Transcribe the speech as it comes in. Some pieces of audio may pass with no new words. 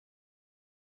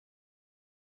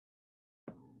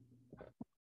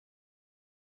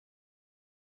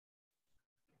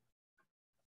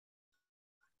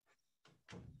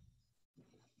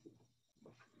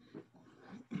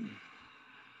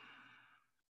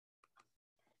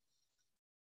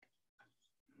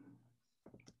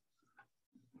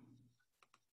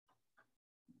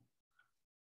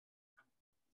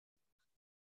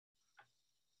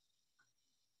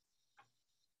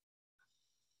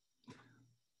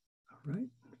right,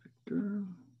 Victor.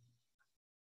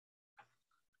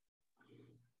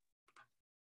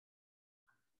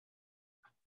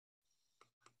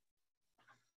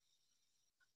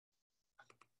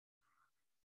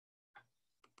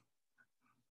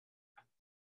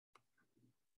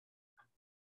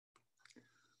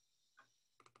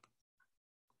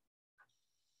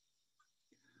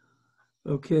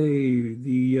 Okay,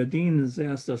 the dean has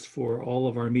asked us for all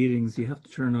of our meetings. You have to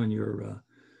turn on your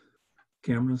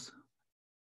cameras.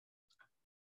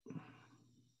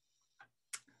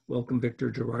 Welcome,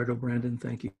 Victor, Gerardo, Brandon,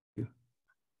 thank you.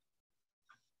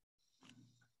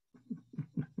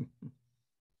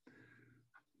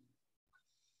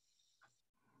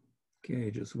 Okay,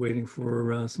 just waiting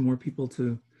for some more people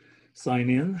to sign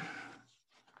in.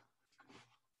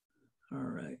 All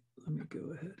right, let me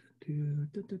go ahead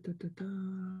and do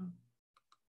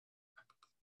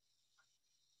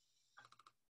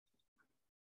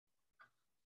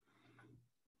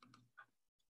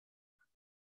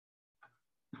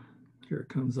Here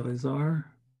comes Izar.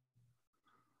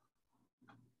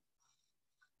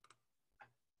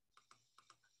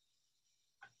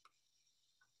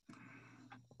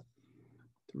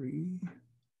 Three.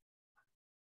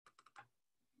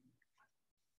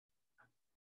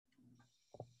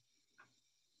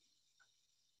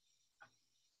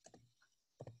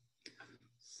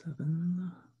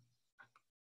 Seven.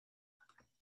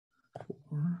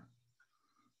 Four.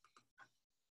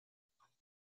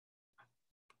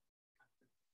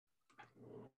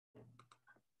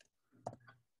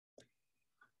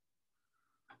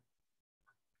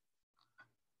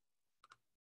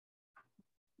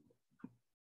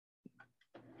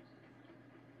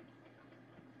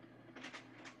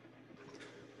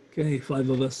 Okay,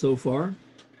 5 of us so far.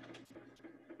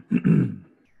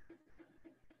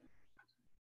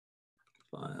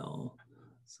 File,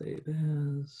 save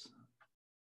as.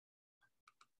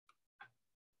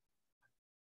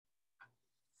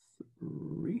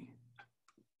 Three.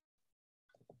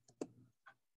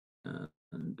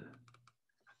 And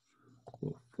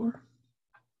 4.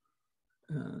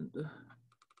 And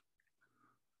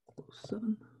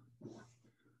 7.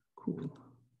 Cool.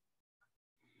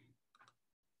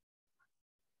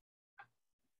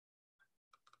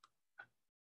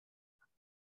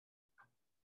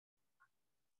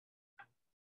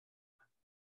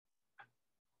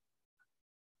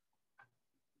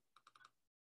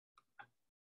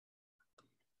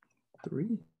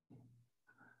 Three.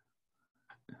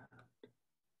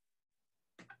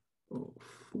 Oh,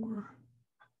 4.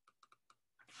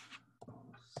 Oh,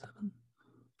 7.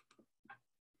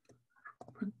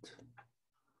 Print.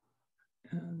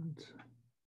 And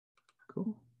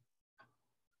go.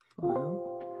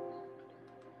 File.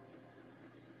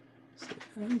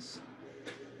 Save as.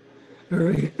 All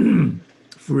right.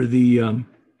 For the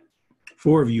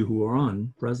 4 of you who are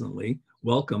on presently,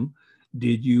 welcome.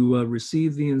 Did you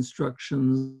receive the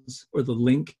instructions or the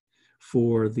link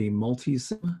for the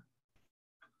MultiSIM?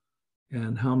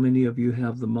 And how many of you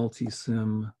have the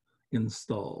MultiSIM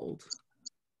installed?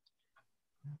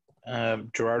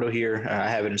 Gerardo here. I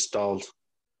have it installed.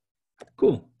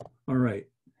 Cool. All right.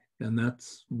 And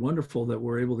that's wonderful that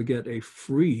we're able to get a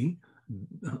free,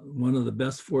 one of the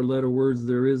best 4-letter words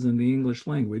there is in the English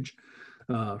language,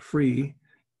 free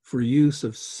for use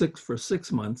of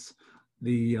 6 months,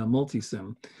 the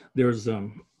MultiSIM. There's,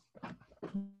 grab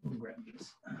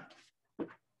this.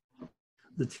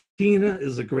 The Tina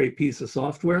is a great piece of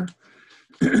software,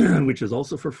 which is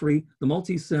also for free. The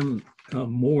MultiSIM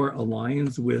more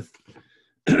aligns with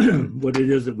what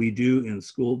it is that we do in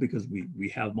school because we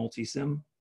have MultiSIM.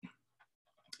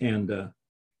 And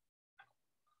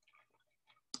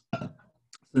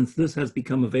since this has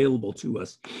become available to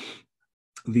us,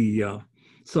 the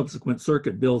subsequent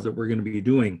circuit builds that we're going to be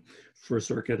doing for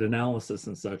circuit analysis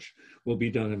and such will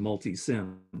be done in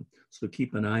MultiSIM. So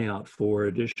keep an eye out for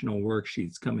additional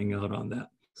worksheets coming out on that.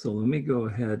 So let me go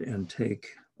ahead and take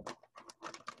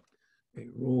a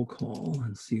roll call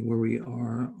and see where we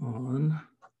are on.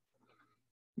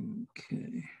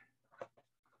 Okay.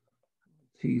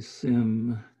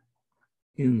 MultiSIM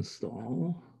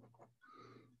install.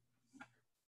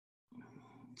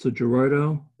 So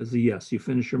Gerardo is a yes. You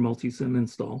finished your MultiSIM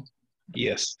install?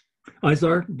 Yes.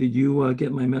 Izar, did you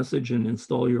get my message and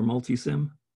install your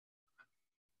MultiSIM?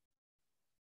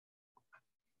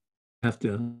 Have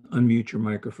to unmute your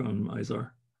microphone,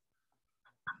 Izar.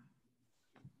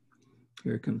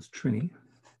 Here comes Trini.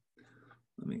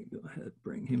 Let me go ahead and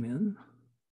bring him in.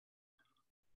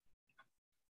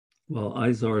 Well,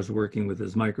 Izar is working with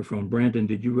his microphone. Brandon,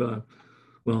 did you,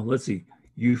 well, let's see.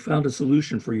 You found a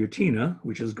solution for your Tina,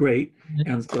 which is great.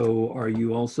 And so are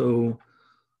you also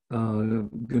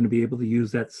going to be able to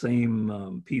use that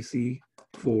same PC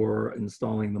for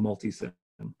installing the MultiSIM?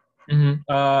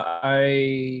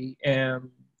 I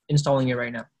am installing it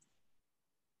right now.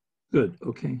 Good.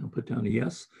 Okay, I'll put down a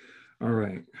yes. All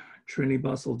right. Trini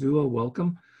Bustle Duo,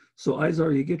 welcome. So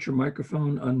Izar, you get your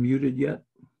microphone unmuted yet?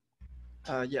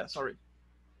 Yeah, sorry.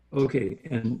 Okay,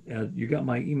 and you got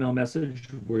my email message.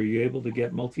 Were you able to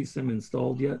get MultiSIM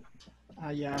installed yet?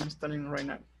 Yeah, I'm installing right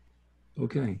now.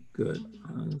 Okay, good.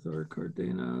 Izar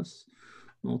Cardenas,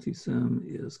 MultiSIM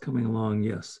is coming along,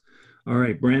 yes. All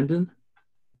right, Brandon?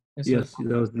 Yes,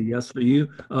 that was the yes for you.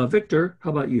 Victor, how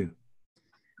about you?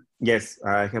 Yes,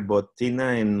 I have both Tina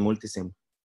and MultiSIM.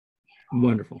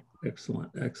 Wonderful.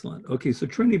 Excellent. Excellent. Okay, so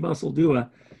Trini Basildua,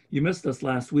 you missed us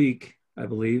last week, I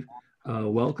believe.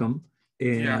 Welcome.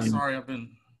 And yeah, sorry, I've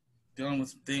been dealing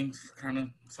with things, kind of,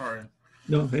 sorry.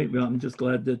 No, hey, well, I'm just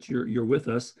glad that you're with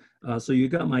us. So you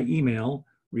got my email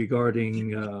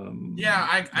regarding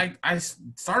yeah, I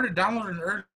started downloading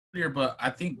earlier, but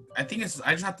I think it's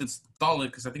I just have to install it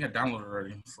because I think I downloaded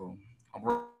already. So I'm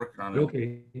working on it.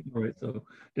 Okay, all right. So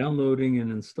downloading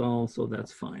and install, so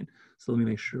that's fine. So let me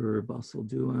make sure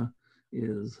Basildua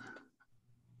is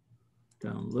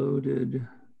downloaded.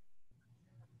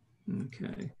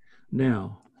 Okay,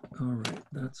 now, all right,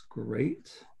 that's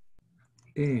great.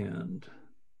 And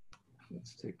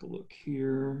let's take a look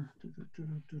here.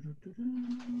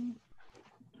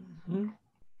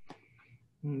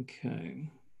 Okay.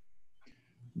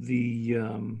 The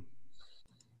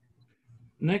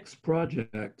next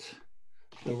project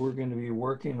that we're going to be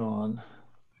working on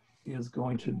is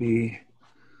going to be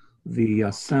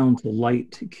the sound to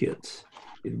light kit.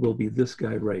 It will be this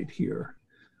guy right here.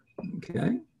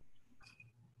 Okay.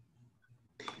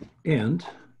 And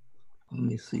let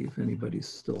me see if anybody's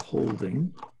still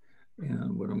holding.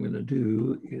 And what I'm going to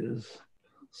do is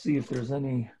see if there's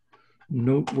any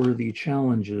noteworthy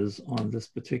challenges on this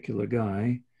particular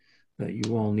guy that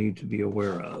you all need to be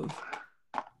aware of.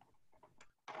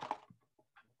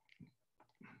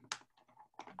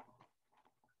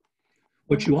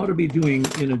 What you ought to be doing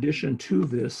in addition to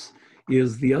this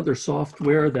is the other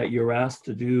software that you're asked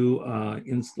to do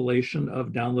installation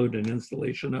of, download and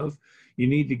installation of. You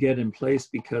need to get in place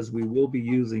because we will be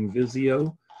using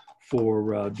Visio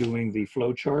for doing the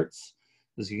flow charts,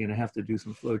 because you're going to have to do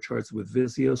some flow charts with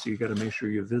Visio. So you got to make sure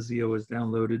your Visio is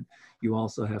downloaded. You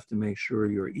also have to make sure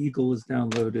your Eagle is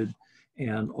downloaded,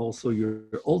 and also your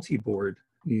Ultiboard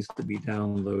needs to be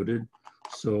downloaded.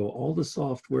 So all the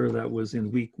software that was in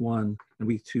week 1 and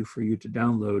week 2 for you to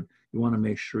download, you want to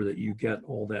make sure that you get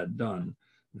all that done.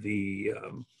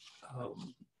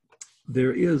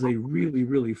 There is a really,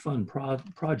 really fun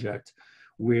project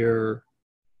where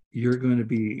you're going to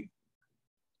be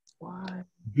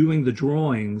doing the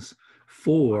drawings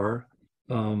for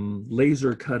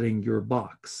laser cutting your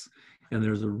box. And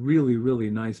there's a really, really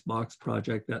nice box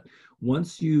project that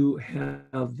once you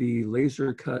have the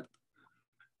laser cut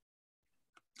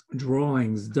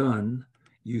drawings done,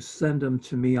 you send them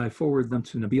to me, I forward them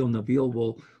to Nabil. Nabil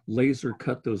will laser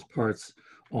cut those parts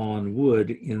on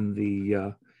wood in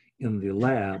the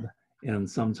lab, and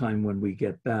sometime when we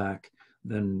get back,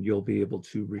 then you'll be able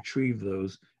to retrieve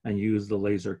those and use the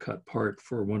laser cut part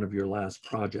for one of your last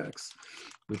projects,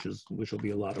 which will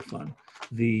be a lot of fun.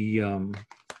 The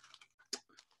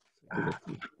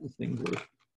things were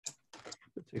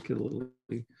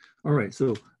particularly. All right,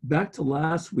 so back to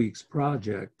last week's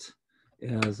project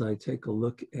as I take a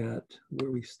look at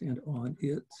where we stand on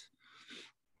it.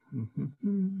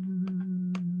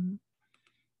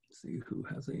 See who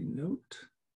has a note.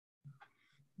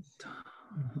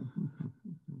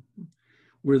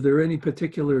 Were there any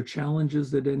particular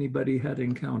challenges that anybody had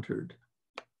encountered?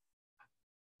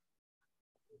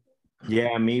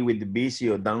 Yeah, me with the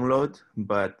Visio download,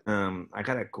 but I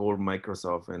gotta call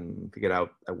Microsoft and figure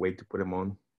out a way to put them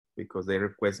on, because they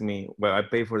request me, well, I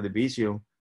pay for the Visio,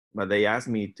 but they asked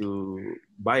me to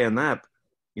buy an app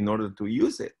in order to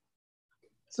use it.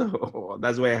 So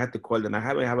that's why I had to call them. I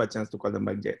haven't had a chance to call them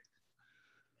back yet.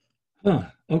 Huh,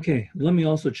 okay, let me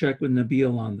also check with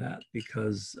Nabil on that,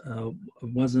 because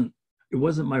it wasn't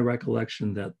my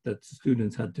recollection that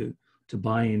students had to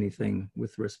buy anything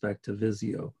with respect to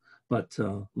Visio. But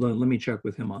let me check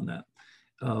with him on that.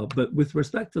 But with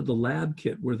respect to the lab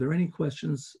kit, were there any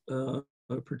questions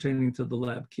pertaining to the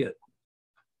lab kit?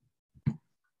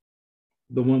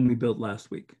 The one we built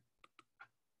last week?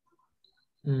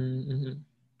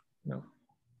 No.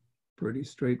 Pretty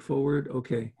straightforward.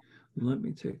 Okay, let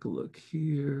me take a look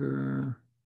here.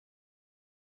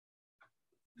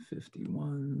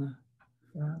 51.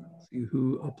 See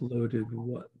who uploaded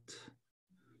what.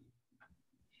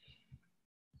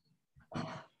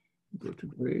 go to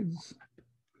grades.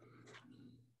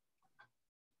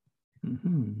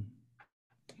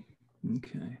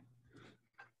 Okay.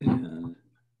 And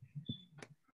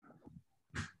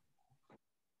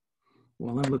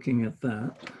while I'm looking at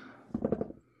that,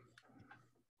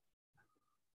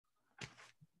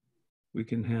 we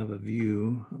can have a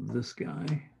view of this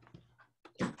guy.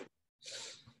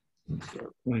 And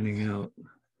start pointing out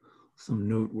some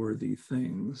noteworthy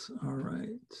things. All right.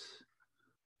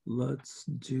 Let's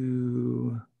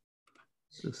do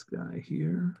this guy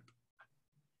here.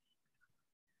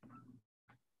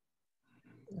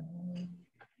 I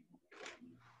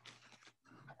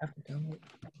have to download.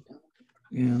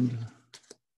 And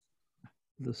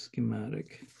the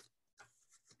schematic.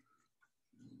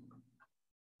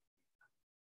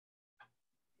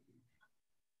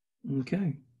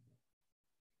 Okay.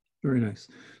 Very nice.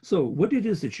 So what it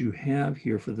is that you have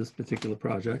here for this particular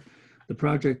project, the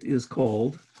project is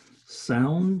called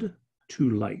Sound to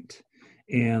Light.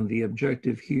 And the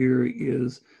objective here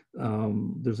is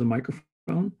there's a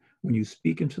microphone. When you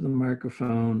speak into the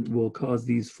microphone, will cause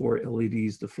these 4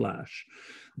 LEDs to flash.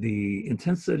 The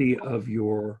intensity of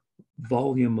your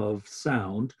volume of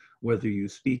sound, whether you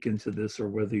speak into this or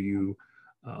whether you,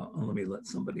 let me let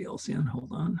somebody else in,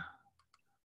 hold on.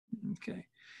 Okay.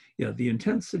 Yeah, the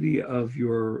intensity of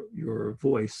your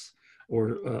voice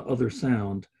or other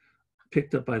sound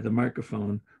picked up by the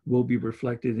microphone will be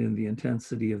reflected in the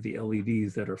intensity of the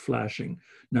LEDs that are flashing.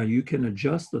 Now you can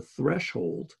adjust the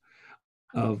threshold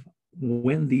of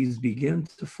when these begin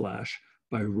to flash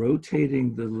by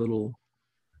rotating the little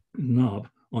knob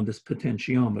on this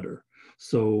potentiometer.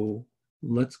 So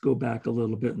let's go back a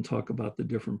little bit and talk about the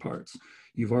different parts.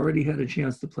 You've already had a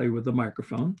chance to play with the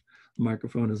microphone. The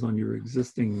microphone is on your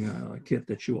existing kit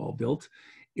that you all built,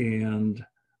 and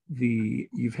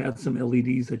you've had some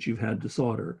LEDs that you've had to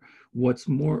solder. What's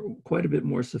quite a bit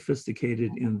more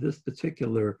sophisticated in this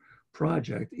particular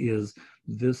project is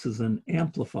this is an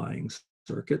amplifying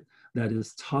circuit that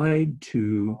is tied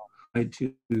to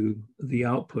the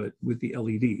output with the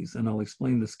LEDs, and I'll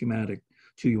explain the schematic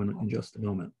to you in just a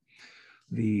moment.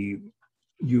 You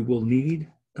will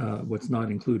need what's not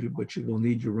included, but you will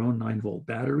need your own 9-volt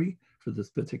battery for this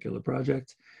particular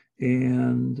project,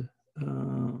 and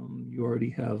you already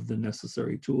have the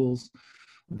necessary tools.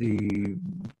 The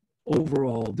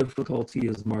overall difficulty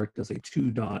is marked as a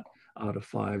 2 out of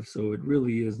 5, so it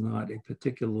really is not a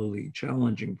particularly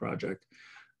challenging project,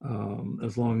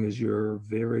 as long as you're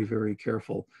very, very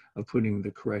careful of putting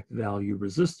the correct value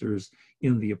resistors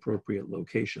in the appropriate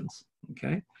locations,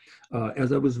 okay?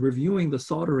 As I was reviewing the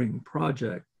soldering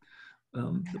project,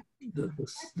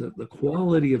 the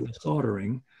quality of the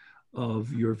soldering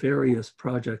of your various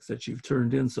projects that you've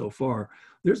turned in so far,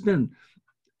 there's been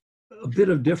a bit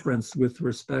of difference with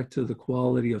respect to the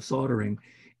quality of soldering.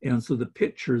 And so the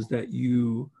pictures that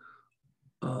you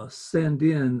send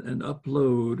in and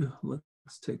upload,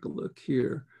 let's take a look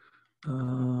here. The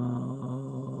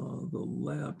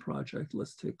lab project,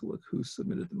 let's take a look who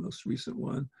submitted the most recent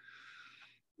one.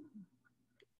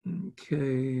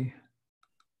 Okay.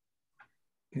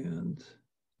 And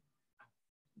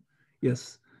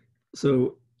yes,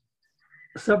 so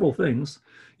several things.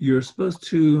 You're supposed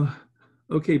to,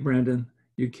 okay, Brandon,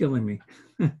 you're killing me.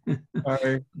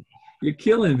 Sorry. You're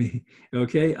killing me,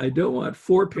 okay? I don't want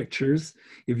 4 pictures.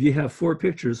 If you have 4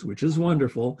 pictures, which is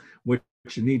wonderful, what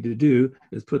you need to do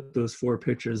is put those 4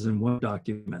 pictures in one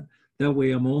document. That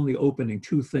way I'm only opening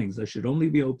 2 things. I should only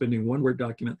be opening one Word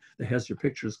document that has your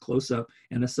pictures close up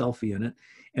and a selfie in it.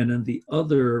 And then the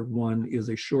other one is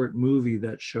a short movie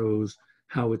that shows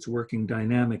how it's working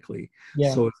dynamically.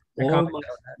 Yeah, So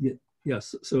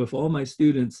if all my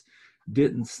students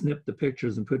didn't snip the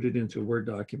pictures and put it into a Word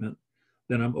document,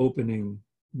 then I'm opening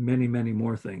many, many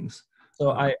more things.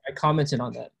 So I commented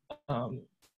on that.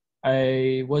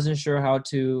 I wasn't sure how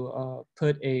to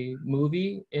put a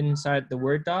movie inside the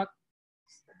Word doc.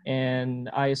 And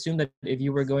I assumed that if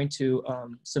you were going to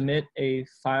submit a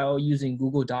file using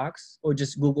Google Docs or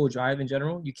just Google Drive in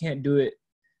general, you can't do it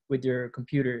with your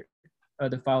computer,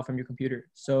 the file from your computer.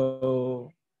 So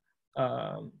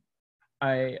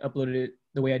I uploaded it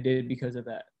the way I did because of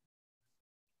that.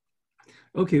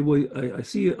 Okay, well, I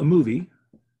see a movie.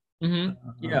 Mm-hmm.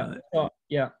 Yeah.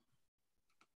 Yeah.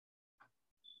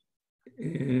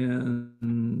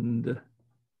 And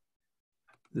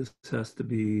this has to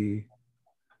be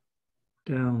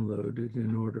downloaded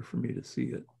in order for me to see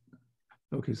it.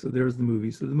 Okay, so there's the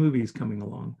movie. So the movie is coming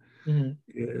along.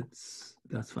 Mm-hmm.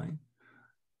 That's fine.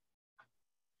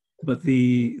 But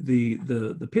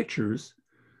the pictures,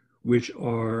 which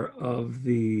are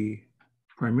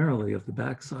primarily of the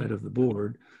back side of the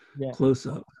board, Yeah. close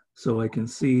up. so I can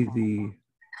see the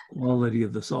quality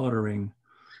of the soldering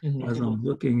as I'm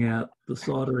looking at the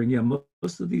soldering. Yeah,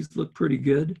 most of these look pretty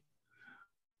good.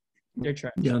 They're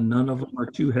trash. Yeah, none of them are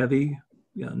too heavy.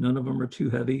 Yeah, none of them are too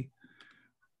heavy.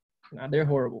 Nah, they're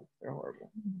horrible. They're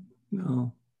horrible.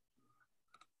 No.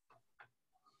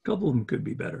 A couple of them could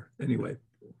be better. Anyway.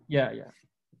 Yeah, yeah.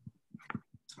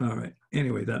 All right.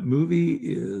 Anyway, that movie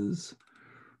is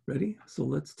ready. So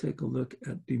let's take a look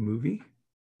at the movie.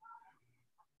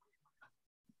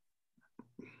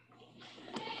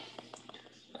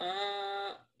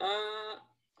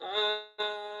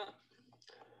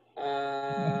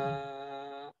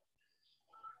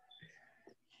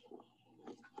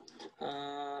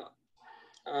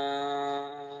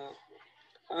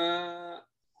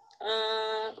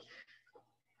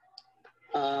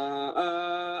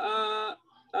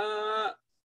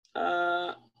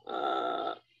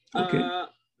 Okay.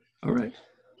 All right.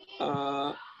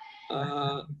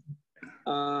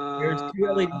 There's two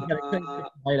LEDs that I couldn't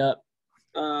light up.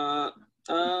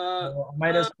 So I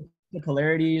might have switched the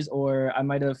polarities, or I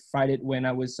might have fried it when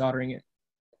I was soldering it.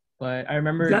 But I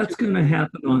remember That's going to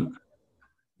happen on.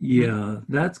 Yeah,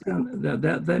 that's gonna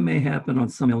that may happen on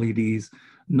some LEDs.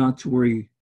 Not to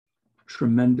worry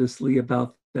tremendously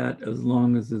about that, as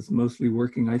long as it's mostly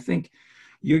working. I think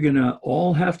you're gonna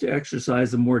all have to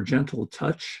exercise a more gentle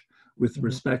touch with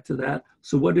respect to that.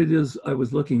 So what it is I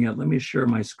was looking at, let me share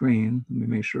my screen. Let me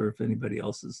make sure if anybody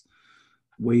else is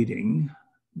waiting.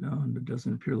 No, it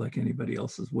doesn't appear like anybody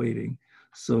else is waiting.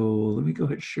 So let me go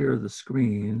ahead and share the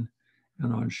screen.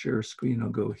 And on share screen, I'll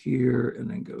go here and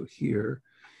then go here.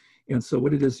 And so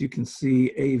what it is, you can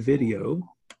see a video.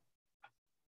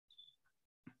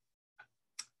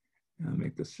 I'll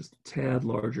make this just a tad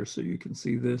larger so you can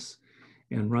see this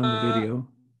and run the video.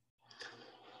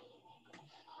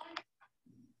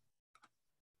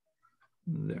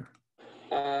 There.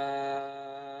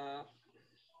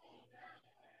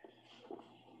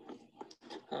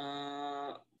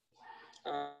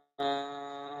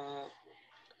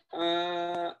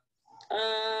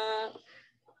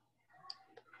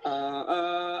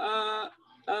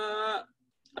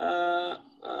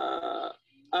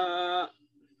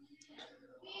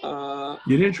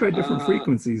 You didn't try different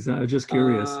frequencies. I was just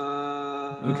curious.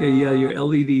 Okay, yeah, your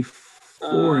LED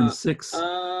 4 and 6.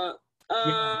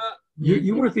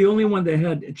 You weren't the only one that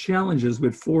had challenges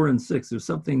with 4 and 6. There's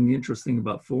something interesting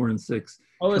about 4 and 6.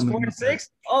 Oh, it's 4 and 6?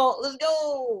 Oh, let's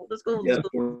go. Let's go. Yeah,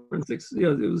 4 and 6.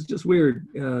 Yeah, it was just weird.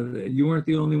 You weren't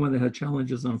the only one that had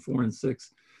challenges on 4 and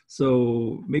 6.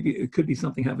 So maybe it could be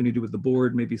something having to do with the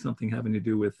board, maybe something having to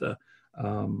do with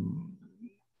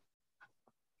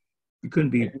it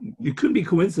couldn't be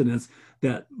coincidence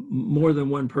that more than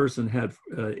one person had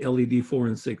LED 4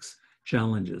 and 6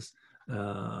 challenges.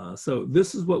 So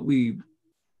this is what we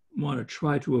want to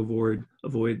try to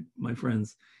avoid, my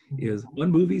friends, is one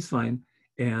movie's fine,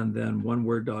 and then one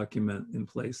Word document in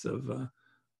place of a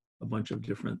bunch of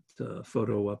different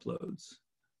photo uploads.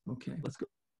 Okay, let's go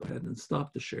ahead and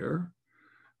stop the share.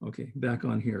 Okay, back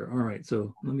on here. All right,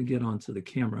 so let me get onto the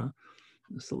camera,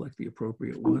 select the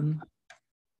appropriate one.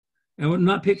 And I'm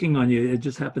not picking on you. It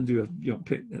just happened to have,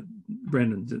 pick,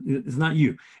 Brandon. It's not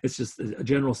you. It's just a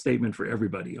general statement for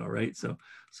everybody. All right. So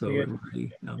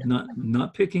everybody,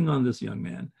 not picking on this young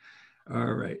man.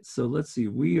 All right. So let's see.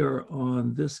 We are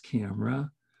on this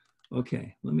camera.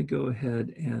 Okay. Let me go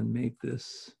ahead and make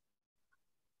this.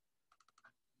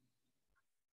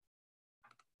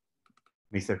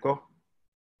 Mr. Ko?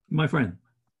 My friend.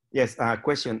 Yes.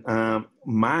 Question.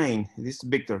 Mine. This is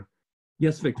Victor.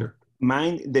 Yes, Victor.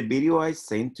 Mine, the video I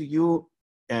sent to you,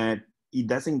 it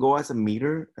doesn't go as a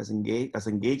meter, as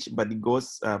engage, but it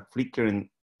goes flickering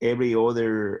every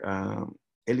other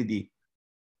LED.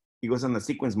 It goes on the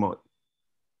sequence mode.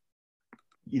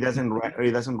 It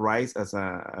doesn't rise as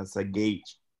a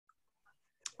gauge.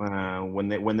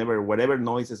 Whenever whatever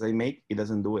noises I make, it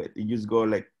doesn't do it. It just go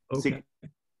like. Okay.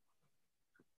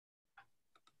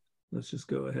 Let's just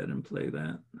go ahead and play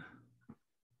that.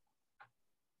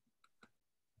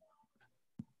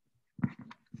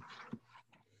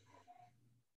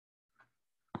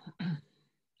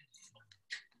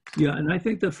 Yeah, and I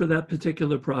think that for that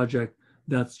particular project,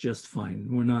 that's just fine.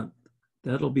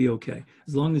 That'll be okay.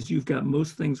 As long as you've got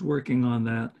most things working on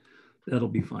that, that'll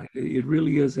be fine. It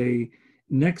really is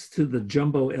next to the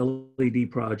jumbo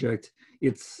LED project,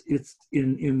 it's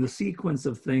in the sequence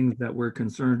of things that we're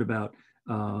concerned about.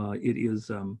 It is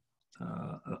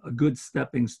a good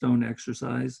stepping stone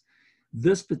exercise.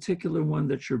 This particular one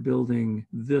that you're building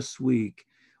this week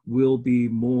will be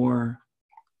more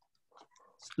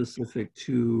specific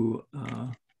to,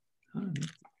 I'm gonna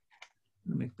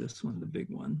make this one the big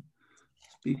one.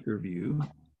 Let's speaker view.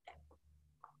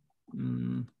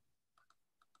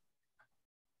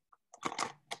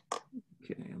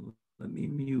 Okay, let me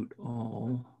mute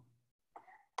all.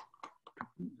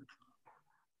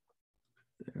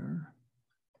 There.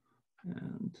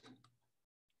 And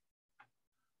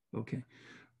okay.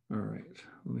 All right.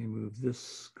 Let me move this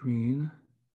screen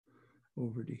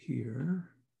over to here.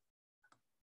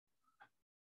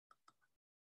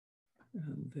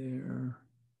 And there.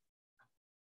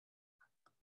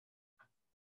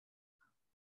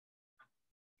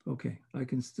 Okay, I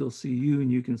can still see you,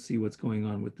 and you can see what's going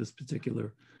on with this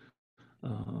particular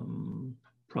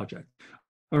project.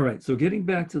 All right, so getting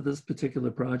back to this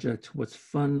particular project, what's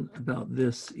fun about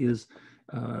this is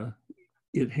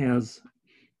it has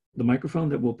the microphone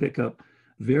that will pick up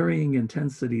varying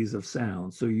intensities of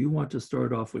sound. So you want to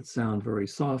start off with sound very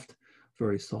soft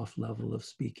level of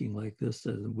speaking like this,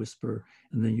 as a whisper,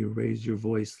 and then you raise your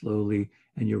voice slowly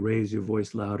and you raise your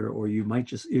voice louder, or you might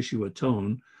just issue a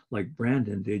tone like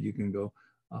Brandon did. You can go,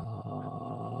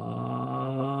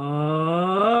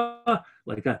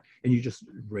 like that, and you just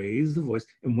raise the voice.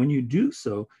 And when you do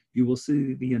so, you will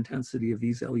see the intensity of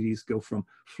these LEDs go from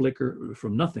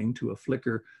nothing to a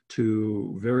flicker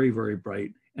to very, very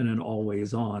bright, and an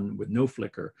always on with no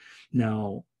flicker.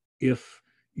 Now, if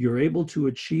you're able to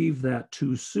achieve that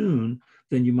too soon,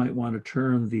 then you might want to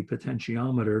turn the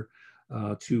potentiometer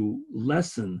to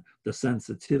lessen the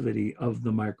sensitivity of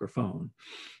the microphone.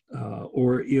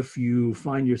 Or if you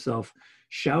find yourself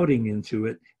shouting into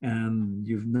it and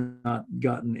you've not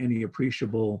gotten any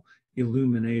appreciable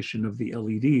illumination of the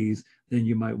LEDs, then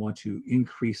you might want to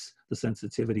increase the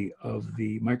sensitivity of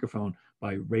the microphone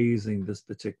by raising this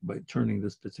by turning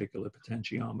this particular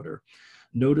potentiometer.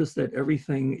 Notice that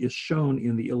everything is shown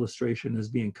in the illustration as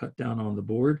being cut down on the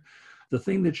board. The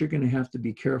thing that you're going to have to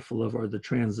be careful of are the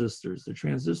transistors. The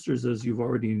transistors, as you've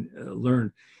already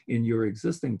learned in your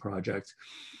existing project,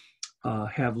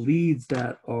 have leads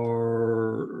that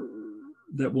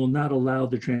will not allow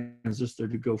the transistor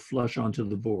to go flush onto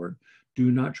the board.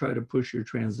 Do not try to push your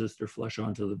transistor flush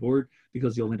onto the board,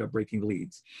 because you'll end up breaking the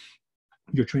leads.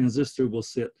 Your transistor will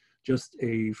sit just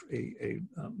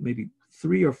maybe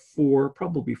 3 or 4,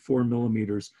 probably 4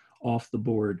 millimeters off the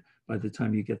board by the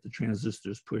time you get the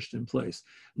transistors pushed in place.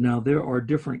 Now, there are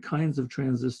different kinds of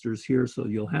transistors here, so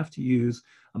you'll have to use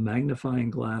a magnifying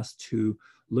glass to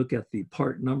look at the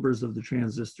part numbers of the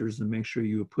transistors and make sure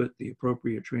you put the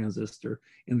appropriate transistor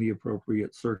in the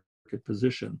appropriate circuit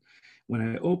position. When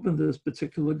I open this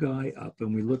particular guy up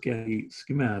and we look at the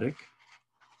schematic,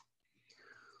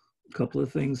 a couple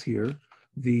of things here.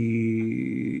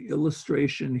 The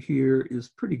illustration here is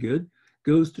pretty good.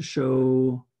 Goes to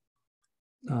show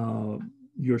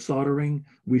your soldering.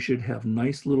 We should have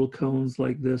nice little cones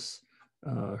like this,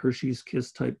 Hershey's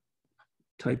Kiss type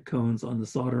cones on the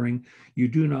soldering. You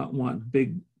do not want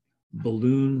big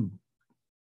balloon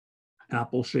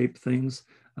apple-shaped things,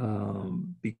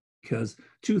 because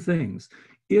two things.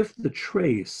 If the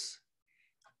trace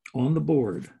on the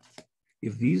board,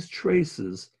 if these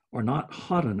traces are not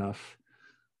hot enough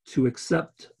to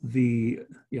accept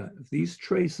if these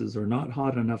traces are not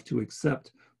hot enough to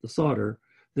accept the solder,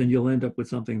 then you'll end up with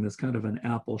something that's kind of an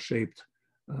apple-shaped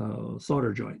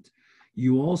solder joint.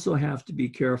 You also have to be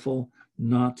careful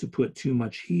not to put too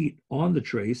much heat on the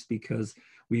trace, because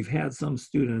we've had some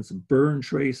students burn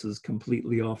traces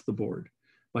completely off the board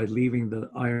by leaving the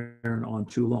iron on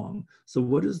too long. So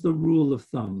what is the rule of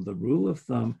thumb? The rule of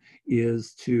thumb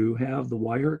is to have the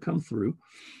wire come through.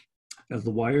 As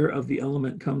the wire of the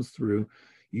element comes through,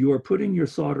 you are putting your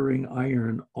soldering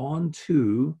iron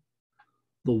onto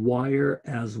the wire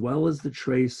as well as the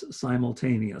trace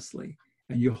simultaneously.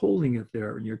 And you're holding it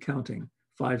there and you're counting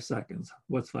 5 seconds.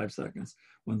 What's 5 seconds?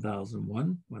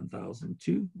 1001,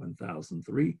 1002,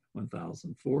 1003,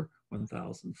 1004,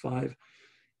 1005.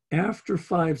 After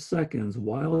 5 seconds,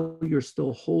 while you're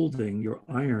still holding your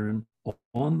iron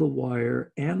on the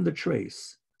wire and the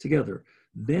trace together,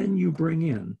 then you bring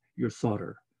in your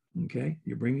solder, okay?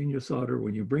 You bring in your solder.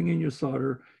 When you bring in your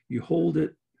solder, you hold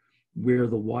it where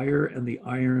the wire and the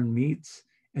iron meets,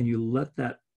 and you let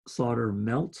that solder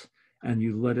melt, and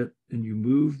you let it, and you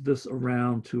move this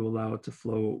around to allow it to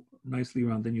flow nicely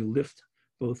around. Then you lift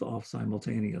both off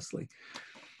simultaneously.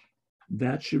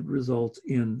 That should result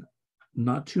in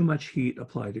not too much heat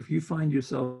applied. If you find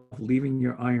yourself leaving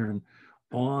your iron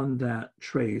on that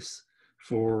trace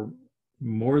for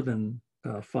more than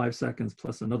 5 seconds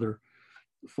plus another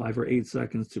 5 or 8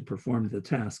 seconds to perform the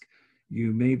task,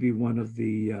 you may be one of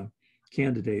the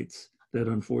candidates that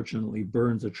unfortunately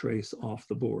burns a trace off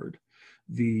the board.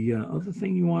 The other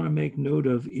thing you want to make note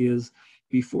of is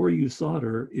before you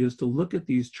solder is to look at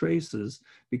these traces,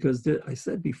 because I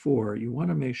said before, you want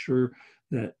to make sure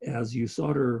that as you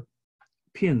solder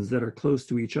pins that are close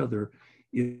to each other,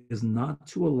 is not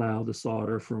to allow the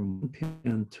solder from one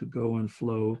pin to go and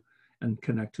flow and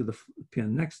connect to the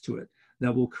pin next to it.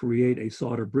 That will create a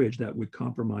solder bridge that would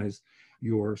compromise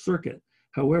your circuit.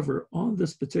 However, on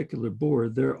this particular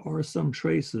board, there are some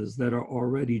traces that are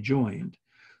already joined.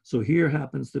 So here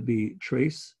happens to be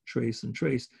trace, trace, and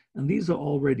trace, and these are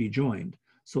already joined.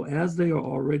 So as they are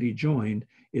already joined,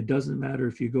 it doesn't matter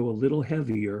if you go a little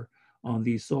heavier on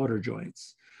these solder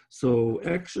joints. So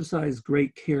exercise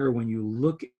great care when you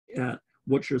look at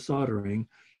what you're soldering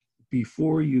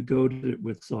before you go to it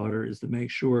with solder, is to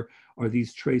make sure, are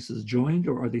these traces joined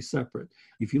or are they separate?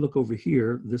 If you look over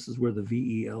here, this is where the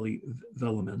VELE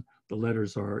velamin, the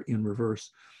letters are in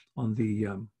reverse on the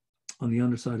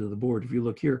underside of the board. If you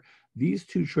look here, these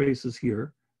two traces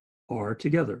here are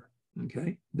together,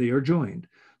 okay? They are joined.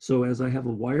 So as I have a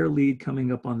wire lead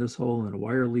coming up on this hole and a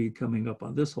wire lead coming up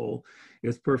on this hole,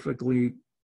 it's perfectly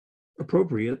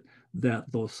appropriate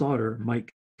that the solder might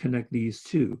connect these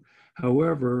two.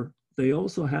 However, they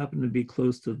also happen to be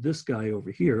close to this guy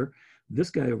over here. This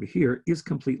guy over here is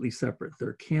completely separate.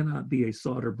 There cannot be a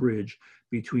solder bridge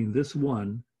between this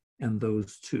one and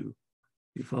those two.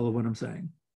 You follow what I'm saying?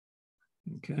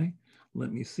 Okay,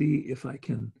 let me see if I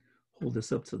can hold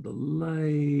this up to the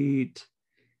light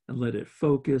and let it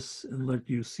focus and let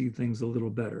you see things a little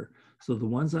better. So the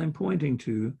ones I'm pointing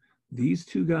to, these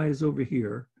two guys over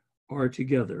here are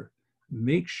together.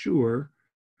 Make sure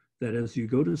that as you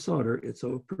go to solder, it's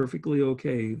perfectly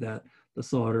okay that the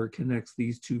solder connects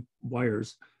these two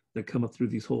wires that come up through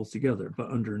these holes together.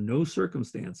 But under no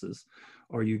circumstances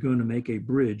are you going to make a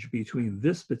bridge between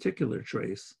this particular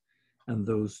trace and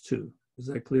those two. Is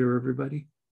that clear, everybody?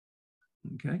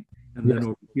 Okay. And then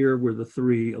over here were the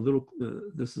three,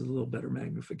 this is a little better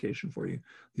magnification for you.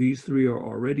 These three are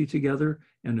already together,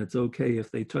 and it's okay if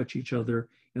they touch each other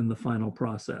in the final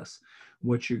process.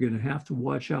 What you're going to have to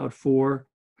watch out for,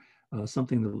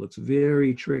 something that looks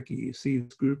very tricky. You see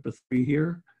this group of three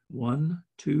here, 1,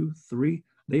 2, 3,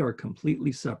 they are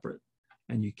completely separate.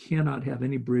 And you cannot have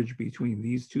any bridge between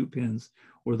these two pins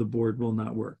or the board will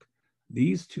not work.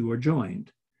 These two are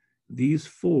joined. These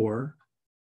 4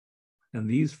 and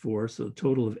these 4, so a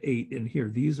total of 8 in here,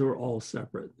 these are all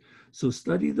separate. So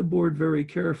study the board very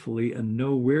carefully and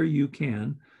know where you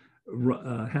can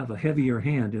have a heavier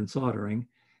hand in soldering.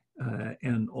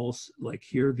 And also, like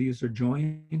here, these are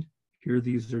joined. Here,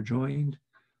 these are joined.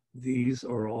 These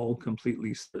are all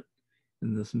completely split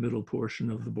in this middle portion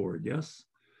of the board, yes?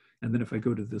 And then if I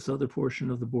go to this other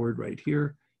portion of the board right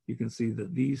here, you can see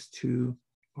that these two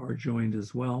are joined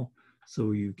as well.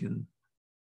 So you can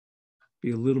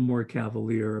be a little more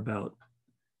cavalier about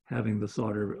having the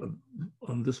solder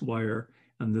on this wire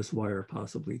and this wire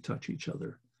possibly touch each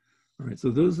other. All right, so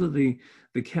those are the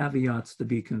caveats to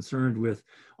be concerned with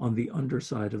on the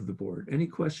underside of the board. Any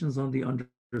questions on the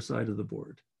underside of the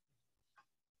board?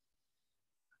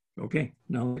 Okay,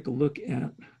 now take a look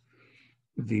at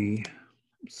the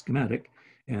schematic,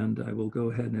 and I will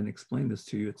go ahead and explain this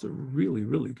to you. It's a really,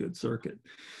 really good circuit.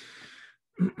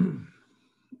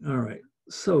 All right,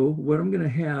 so what I'm going to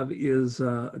have is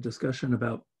a discussion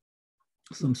about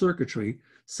some circuitry.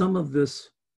 Some of this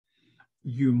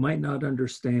you might not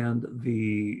understand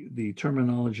the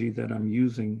terminology that I'm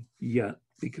using yet,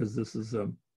 because this is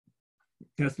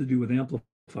has to do with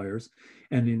amplifiers.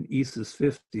 And in ESYS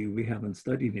 50, we haven't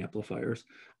studied amplifiers,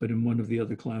 but in one of the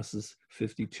other classes,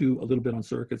 52, a little bit on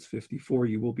circuits, 54,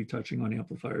 you will be touching on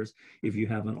amplifiers if you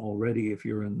haven't already, if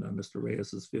you're in Mr.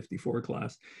 Reyes's 54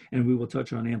 class. And we will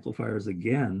touch on amplifiers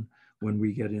again when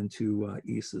we get into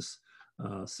ESYS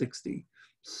 60.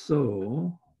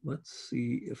 So let's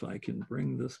see if I can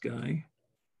bring this guy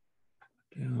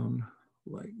down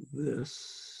like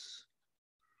this.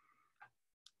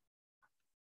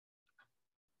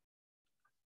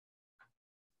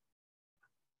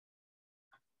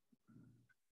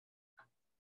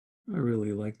 I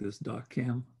really like this doc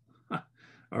cam.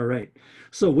 All right,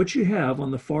 so what you have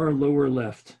on the far lower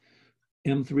left,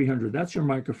 M300, that's your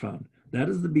microphone. That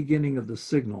is the beginning of the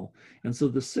signal. And so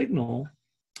the signal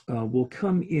will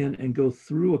come in and go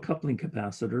through a coupling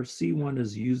capacitor. C1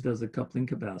 is used as a coupling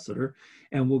capacitor,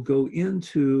 and will go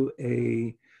into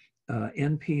a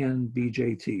NPN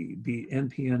BJT.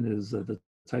 NPN is the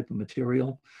type of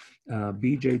material.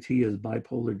 BJT is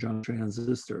bipolar junction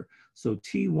transistor. So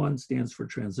T1 stands for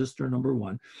transistor number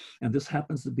 1, and this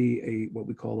happens to be what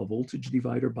we call a voltage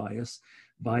divider bias.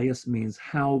 Bias means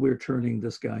how we're turning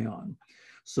this guy on.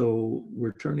 So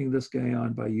we're turning this guy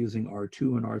on by using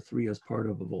R2 and R3 as part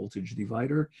of a voltage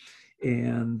divider.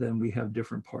 And then we have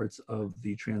different parts of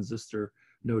the transistor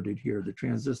noted here. The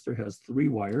transistor has 3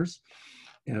 wires,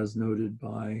 as noted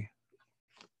by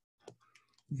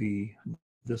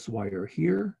this wire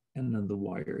here, and then the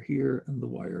wire here, and the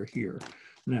wire here.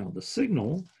 Now, the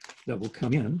signal that will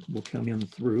come in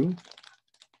through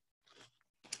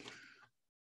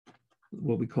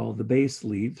what we call the base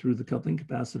lead, through the coupling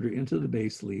capacitor into the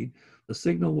base lead. The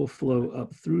signal will flow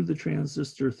up through the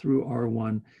transistor through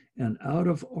R1, and out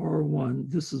of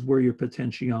R1, this is where your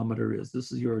potentiometer is.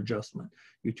 This is your adjustment,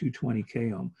 your 220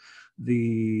 k ohm.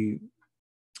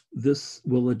 This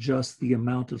will adjust the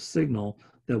amount of signal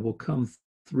that will come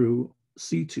through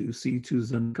C2. C2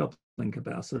 is a coupling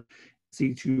capacitor.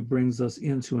 C2 brings us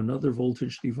into another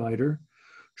voltage divider,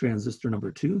 transistor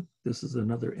number 2. This is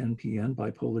another NPN,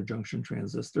 bipolar junction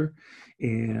transistor,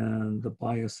 and the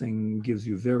biasing gives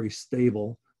you very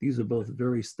stable. These are both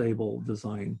very stable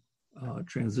design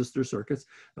transistor circuits.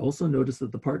 Also notice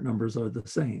that the part numbers are the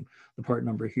same. The part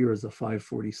number here is a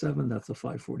 547, that's a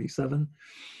 547.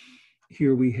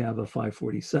 Here we have a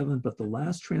 547, but the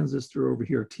last transistor over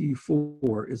here,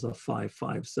 T4, is a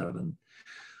 557.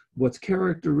 What's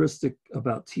characteristic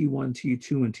about T1,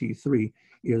 T2, and T3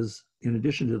 is, in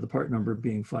addition to the part number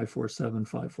being 547,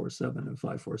 547, and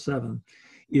 547,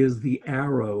 is the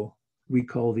arrow. We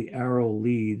call the arrow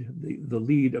lead, the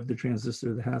lead of the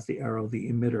transistor that has the arrow, the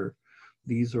emitter.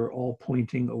 These are all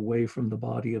pointing away from the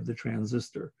body of the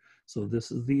transistor. So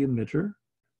this is the emitter,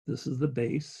 this is the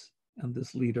base, and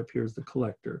this lead up here is the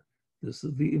collector. This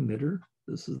is the emitter,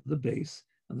 this is the base,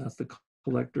 and that's the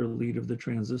collector lead of the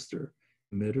transistor.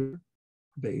 Emitter,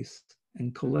 base,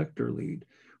 and collector lead.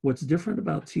 What's different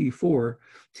about T4,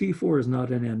 T4 is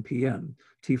not an NPN.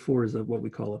 T4 is what we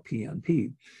call a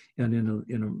PNP. And in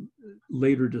a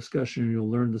later discussion, you'll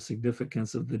learn the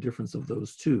significance of the difference of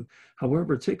those two.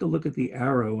 However, take a look at the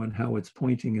arrow and how it's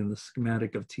pointing in the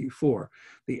schematic of T4.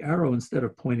 The arrow, instead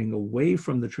of pointing away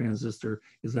from the transistor,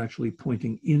 is actually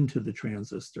pointing into the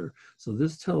transistor. So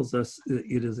this tells us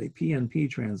it is a PNP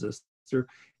transistor,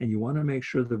 and you want to make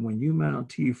sure that when you mount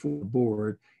T4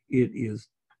 board, it is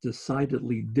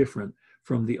decidedly different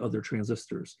from the other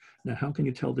transistors. Now, how can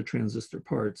you tell the transistor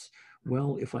parts?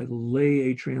 Well, if I lay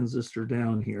a transistor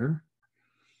down here,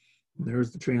 there's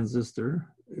the transistor,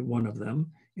 one of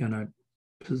them, and I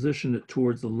position it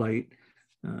towards the light.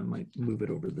 I might move it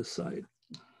over this side.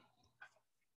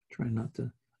 Try not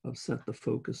to upset the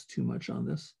focus too much on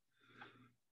this.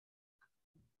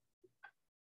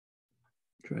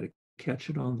 Try to catch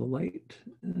it on the light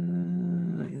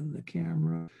in the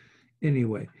camera.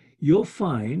 Anyway, you'll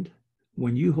find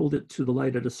when you hold it to the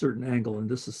light at a certain angle, and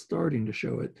this is starting to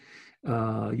show it,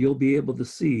 you'll be able to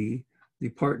see the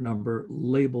part number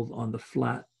labeled on the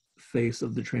flat face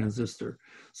of the transistor.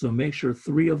 So make sure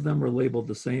 3 of them are labeled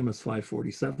the same as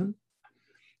 547,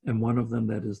 and one of them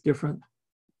that is different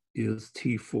is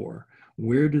T4.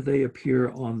 Where do they appear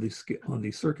on the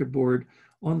circuit board?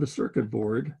 On the circuit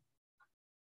board,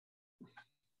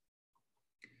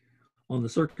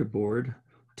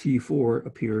 T4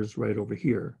 appears right over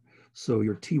here. So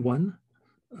your T1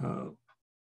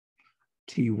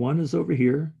 is over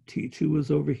here, T2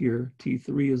 is over here,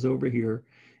 T3 is over here,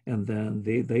 and then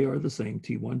they are the same,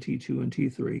 T1, T2, and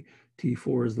T3.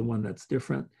 T4 is the one that's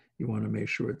different. You want to make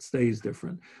sure it stays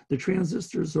different. The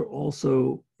transistors are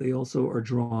also are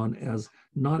drawn as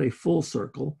not a full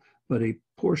circle, but a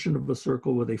portion of a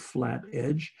circle with a flat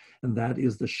edge, and that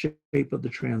is the shape of the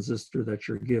transistor that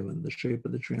you're given. The shape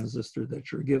of the transistor that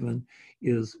you're given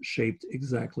is shaped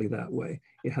exactly that way.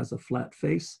 It has a flat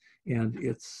face, and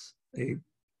it's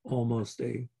almost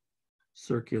a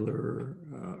circular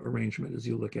arrangement as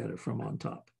you look at it from on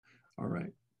top. All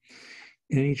right.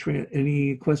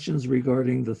 Any questions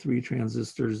regarding the 3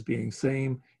 transistors being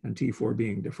same and T4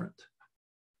 being different?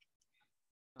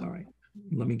 All right.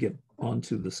 Let me get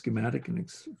onto the schematic and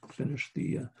finish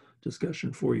the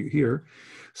discussion for you here.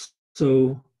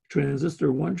 So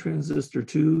transistor 1, transistor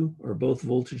 2 are both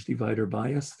voltage divider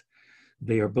biased.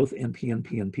 They are both NPN,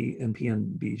 PNP,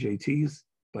 NPN BJTs,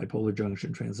 bipolar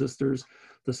junction transistors.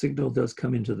 The signal does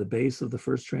come into the base of the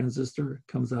first transistor,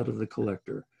 comes out of the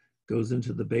collector, goes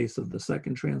into the base of the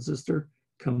second transistor,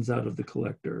 comes out of the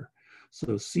collector. So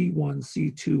C1,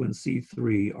 C2, and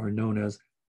C3 are known as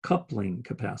coupling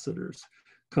capacitors.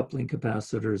 Coupling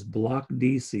capacitors block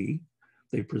DC.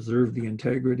 They preserve the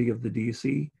integrity of the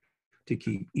DC to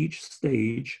keep each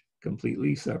stage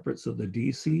completely separate. So the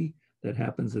DC that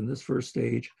happens in this first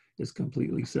stage is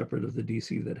completely separate of the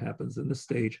DC that happens in this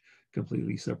stage,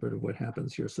 completely separate of what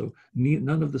happens here. So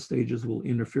none of the stages will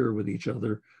interfere with each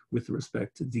other with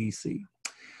respect to DC.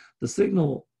 The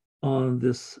signal on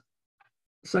this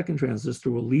second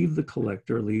transistor will leave the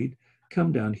collector lead,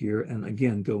 come down here, and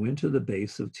again go into the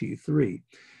base of T3.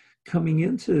 Coming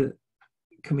into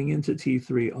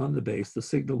T3 on the base, the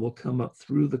signal will come up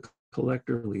through the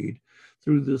collector lead,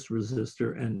 through this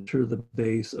resistor, and enter the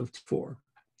base of T4.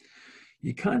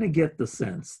 You kind of get the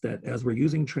sense that as we're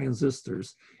using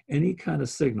transistors, any kind of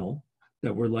signal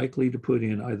that we're likely to put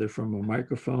in either from a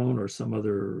microphone or some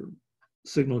other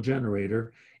signal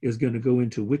generator is going to go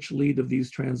into which lead of these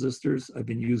transistors? I've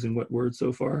been using what word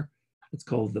so far? It's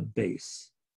called the base,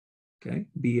 okay?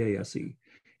 B-A-S-E.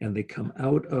 And they come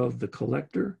out of the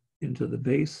collector into the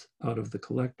base, out of the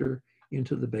collector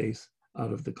into the base,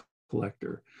 out of the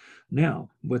collector. Now,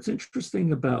 what's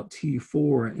interesting about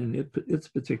T4 and its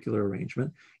particular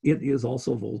arrangement, it is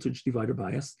also voltage divider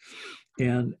biased,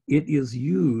 and it is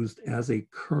used as a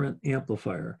current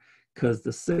amplifier because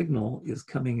the signal is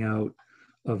coming out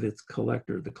of its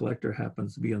collector. The collector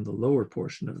happens to be on the lower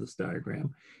portion of this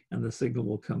diagram, and the signal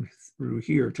will come through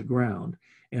here to ground.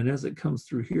 And as it comes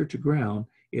through here to ground,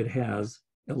 it has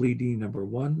LED number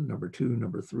 1, number 2,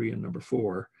 number 3, and number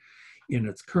 4 in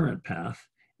its current path,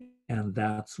 and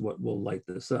that's what will light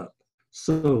this up.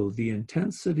 So the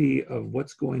intensity of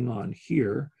what's going on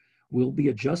here will be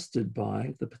adjusted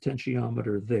by the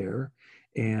potentiometer there,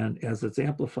 and as it's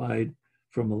amplified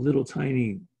from a little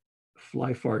tiny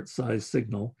fly fart size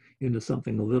signal into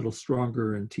something a little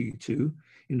stronger in T2,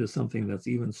 into something that's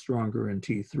even stronger in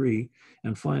T3,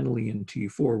 and finally in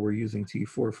T4, we're using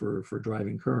T4 for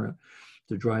driving current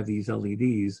to drive these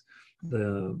LEDs.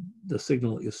 The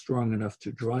signal is strong enough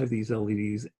to drive these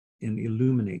LEDs and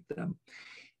illuminate them.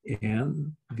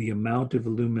 And the amount of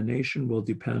illumination will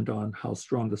depend on how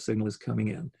strong the signal is coming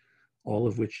in, all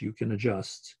of which you can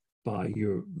adjust by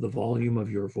the volume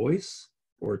of your voice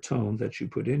or tone that you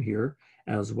put in here,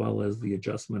 as well as the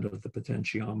adjustment of the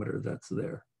potentiometer that's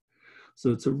there.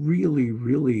 So it's a really,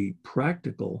 really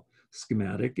practical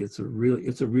schematic. It's a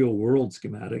real world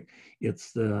schematic.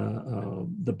 It's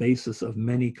the basis of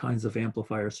many kinds of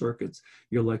amplifier circuits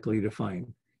you're likely to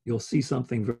find. You'll see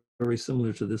something very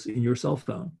similar to this in your cell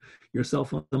phone. Your cell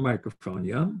phone has a microphone,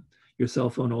 yeah? Your cell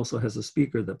phone also has a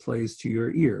speaker that plays to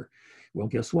your ear. Well,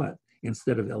 guess what?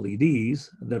 Instead of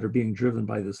LEDs that are being driven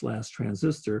by this last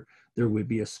transistor, there would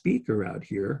be a speaker out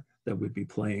here that would be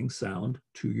playing sound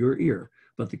to your ear.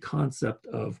 But the concept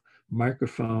of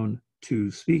microphone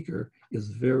to speaker is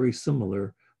very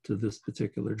similar to this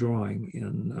particular drawing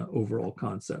in overall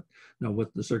concept. Now,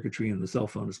 what the circuitry in the cell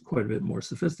phone is quite a bit more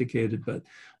sophisticated, but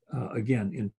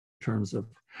again, in terms of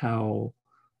how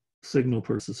signal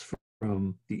passes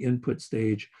from the input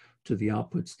stage to the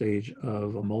output stage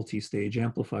of a multi-stage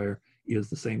amplifier is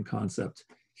the same concept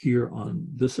here on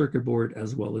the circuit board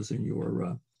as well as in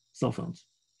your cell phones.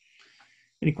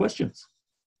 Any questions?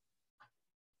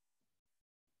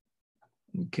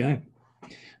 Okay.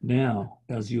 Now,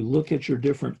 as you look at your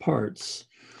different parts,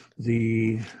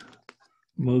 the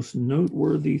most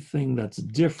noteworthy thing that's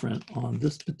different on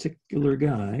this particular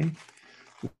guy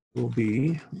will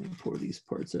be, let me pour these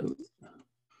parts out.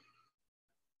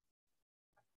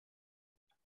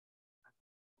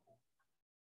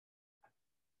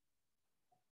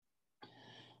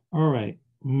 All right,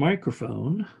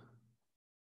 microphone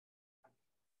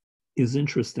is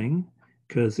interesting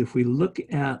because if we look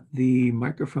at the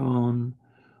microphone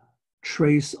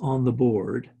trace on the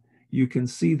board, you can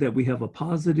see that we have a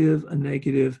positive, a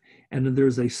negative, and then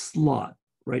there's a slot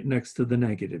right next to the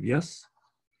negative, yes?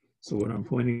 So what I'm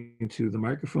pointing to, the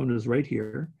microphone is right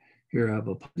here. Here I have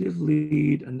a positive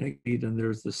lead, a negative lead, and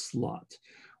there's the slot.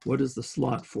 What is the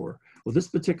slot for? Well, this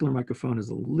particular microphone is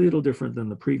a little different than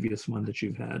the previous one that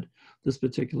you've had. This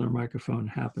particular microphone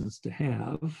happens to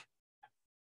have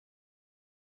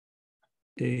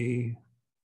a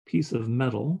piece of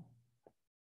metal.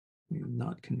 Let me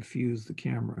not confuse the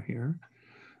camera here.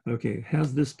 Okay, it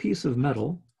has this piece of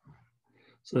metal.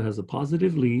 So it has a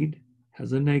positive lead,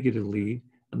 has a negative lead,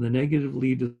 and the negative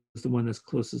lead is the one that's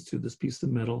closest to this piece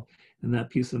of metal, and that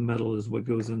piece of metal is what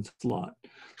goes into the slot.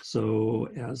 So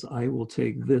as I will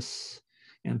take this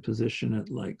and position it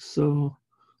like so,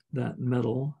 that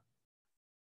metal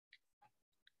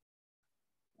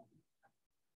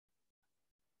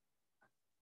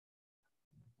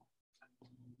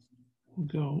will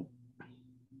go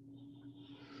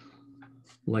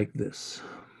like this.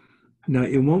 Now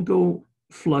it won't go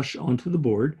flush onto the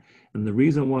board, and the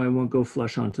reason why it won't go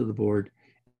flush onto the board,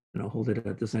 and I'll hold it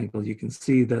at this angle, you can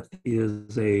see that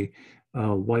is a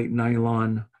white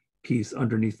nylon piece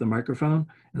underneath the microphone,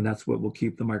 and that's what will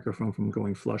keep the microphone from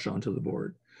going flush onto the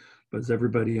board. But does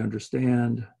everybody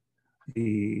understand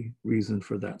the reason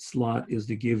for that slot is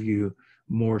to give you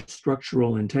more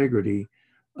structural integrity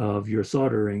of your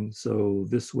soldering, so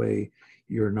this way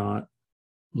you're not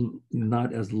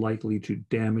as likely to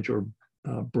damage or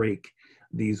break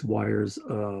these wires,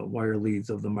 wire leads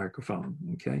of the microphone,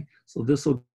 okay? So this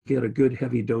will get a good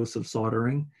heavy dose of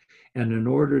soldering, and in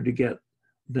order to get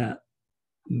that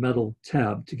metal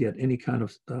tab to get any kind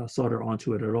of solder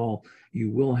onto it at all,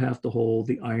 you will have to hold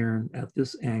the iron at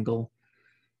this angle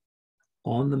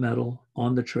on the metal,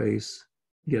 on the trace,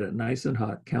 get it nice and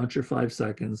hot, count your 5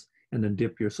 seconds, and then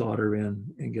dip your solder in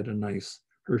and get a nice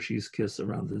Hershey's kiss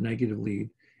around the negative lead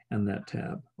and that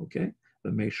tab, okay?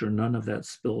 But make sure none of that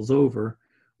spills over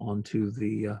onto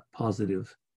the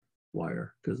positive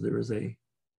wire, because there is a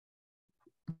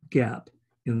gap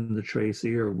in the trace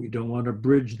here. We don't want to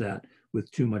bridge that with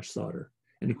too much solder.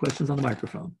 Any questions on the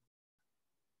microphone?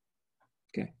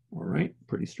 Okay, all right,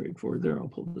 pretty straightforward there. I'll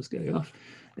pull this guy off.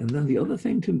 And then the other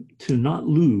thing to not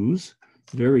lose,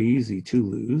 very easy to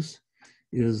lose,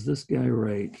 is this guy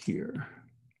right here.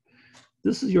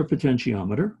 This is your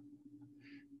potentiometer,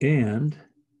 and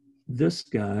this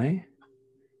guy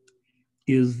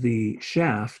is the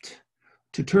shaft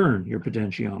to turn your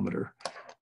potentiometer.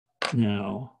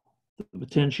 Now, the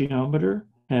potentiometer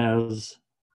has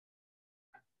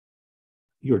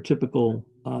your typical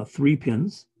 3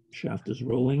 pins. Shaft is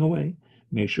rolling away.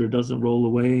 Make sure it doesn't roll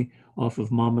away off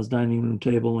of mama's dining room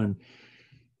table and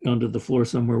onto the floor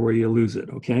somewhere where you lose it,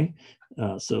 okay?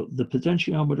 So the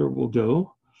potentiometer will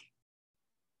go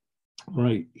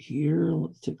right here.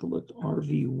 Let's take a look,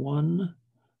 RV1.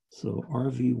 So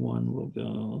RV1 will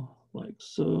go like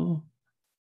so,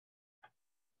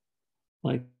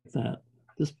 like that.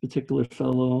 This particular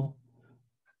fellow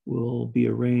will be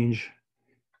arranged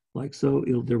like so.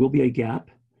 There will be a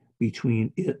gap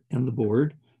between it and the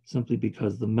board, simply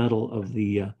because the metal of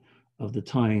the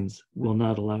tines will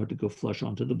not allow it to go flush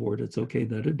onto the board. It's okay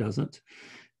that it doesn't.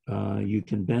 You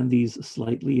can bend these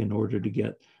slightly in order to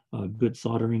get good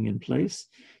soldering in place.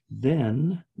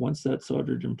 Then, once that's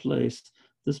soldered in place,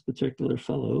 this particular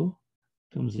fellow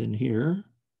comes in here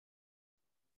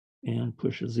and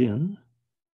pushes in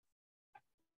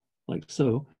like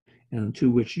so, and to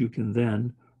which you can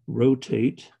then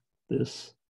rotate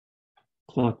this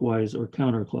clockwise or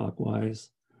counterclockwise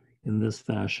in this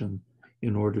fashion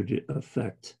in order to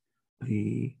affect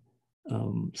the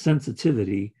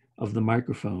sensitivity of the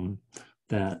microphone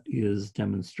that is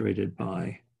demonstrated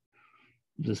by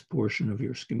this portion of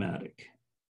your schematic.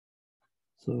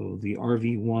 So the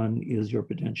RV1 is your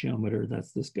potentiometer.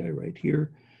 That's this guy right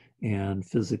here. And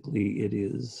physically it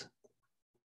is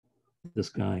this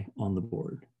guy on the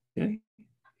board, okay?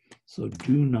 So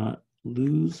do not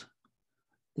lose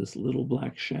this little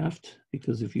black shaft,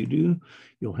 because if you do,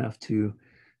 you'll have to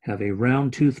have a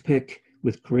round toothpick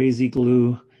with crazy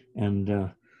glue,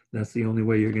 and that's the only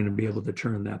way you're going to be able to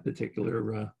turn that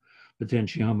particular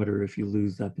potentiometer if you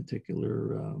lose that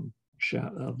particular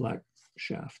black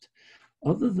shaft.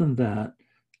 Other than that,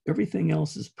 everything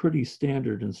else is pretty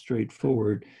standard and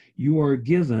straightforward. You are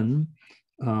given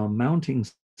mounting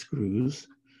screws.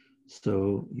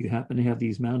 So you happen to have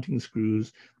these mounting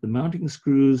screws. The mounting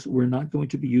screws we're not going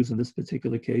to be using in this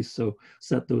particular case, so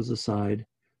set those aside.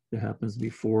 That happens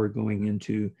before going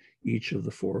into each of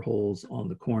the 4 holes on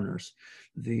the corners.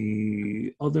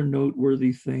 The other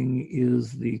noteworthy thing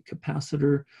is the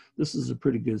capacitor. This is a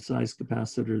pretty good size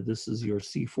capacitor. This is your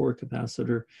C4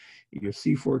 capacitor. Your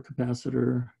C4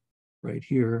 capacitor right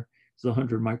here is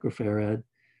 100 microfarad,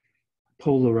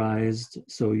 polarized,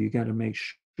 so you got to make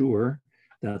sure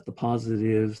that the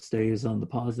positive stays on the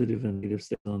positive and negative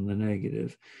stays on the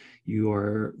negative.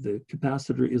 The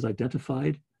capacitor is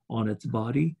identified on its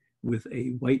body with a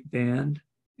white band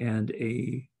and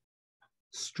a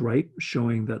stripe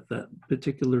showing that that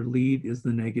particular lead is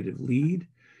the negative lead.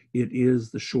 It is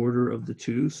the shorter of the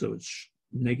two, so it's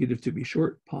negative to be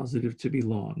short, positive to be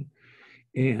long.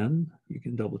 And you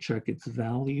can double check its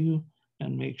value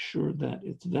and make sure that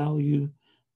its value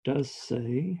does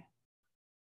say,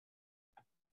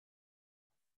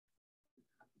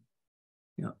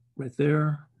 yeah, right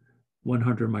there,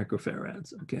 100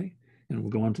 microfarads, okay? And we'll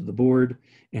go onto the board,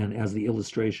 and as the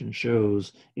illustration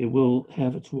shows, it will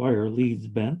have its wire leads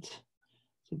bent.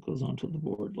 So it goes onto the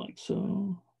board like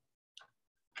so,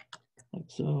 like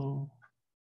so.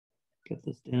 Get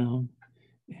this down,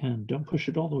 and don't push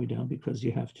it all the way down because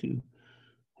you have to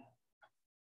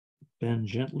bend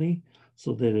gently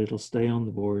so that it'll stay on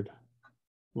the board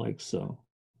like so,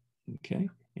 okay?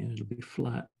 And it'll be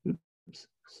flat, oops,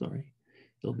 sorry.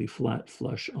 They'll be flat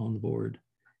flush on the board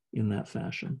in that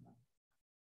fashion.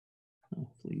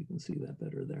 Hopefully you can see that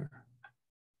better there.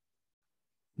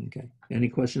 Okay, any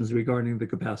questions regarding the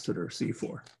capacitor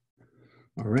C4?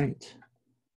 All right.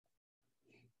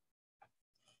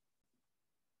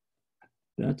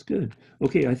 That's good.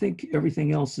 Okay, I think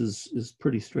everything else is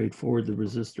pretty straightforward. The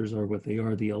resistors are what they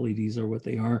are. The LEDs are what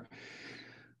they are.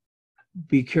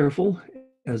 Be careful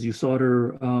as you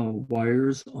solder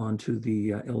wires onto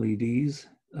the LEDs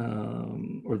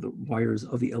or the wires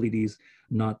of the LEDs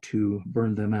not to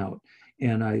burn them out.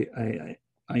 And I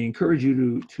encourage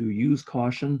you to use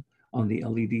caution on the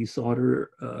LED solder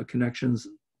connections.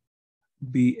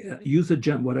 Use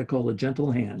what I call a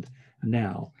gentle hand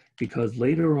now, because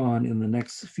later on in the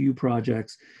next few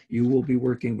projects, you will be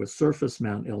working with surface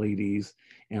mount LEDs,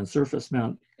 and surface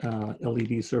mount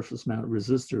LED surface mount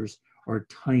resistors are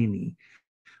tiny.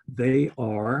 They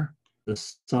are the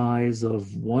size of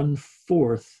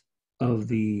 1/4 of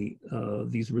these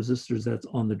resistors that's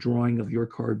on the drawing of your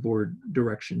cardboard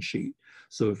direction sheet.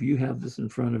 So if you have this in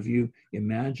front of you,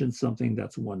 imagine something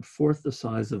that's 1/4 the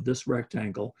size of this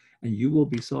rectangle, and you will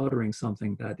be soldering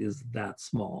something that is that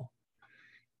small.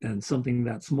 And something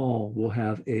that small will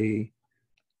have a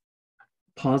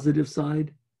positive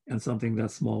side, and something that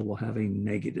small will have a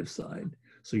negative side.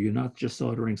 So you're not just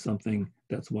soldering something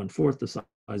that's 1/4 the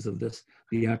size of this.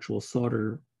 The actual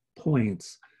solder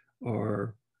points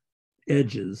are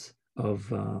edges of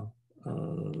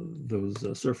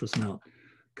those surface mount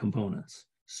components.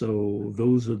 So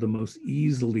those are the most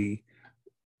easily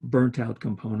burnt out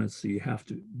components. So you have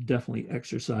to definitely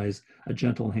exercise a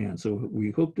gentle hand. So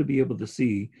we hope to be able to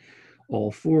see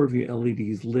all 4 of your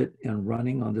LEDs lit and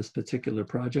running on this particular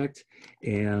project.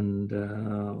 And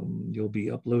you'll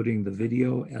be uploading the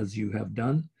video as you have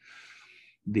done.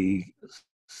 The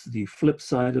flip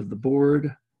side of the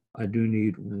board, I do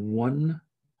need 1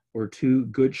 or 2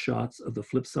 good shots of the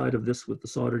flip side of this with the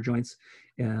solder joints,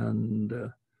 and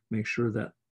make sure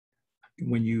that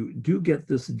when you do get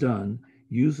this done,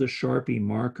 use a Sharpie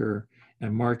marker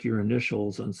and mark your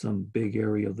initials on some big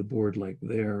area of the board, like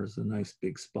there is a nice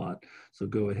big spot. So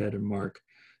go ahead and mark,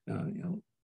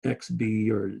 XB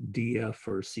or DF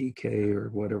or CK or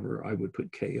whatever. I would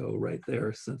put KO right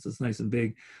there since it's nice and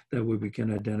big. That way we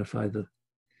can identify that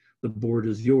the board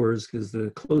is yours, because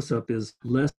the close-up is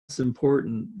less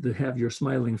important to have your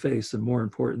smiling face and more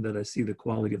important that I see the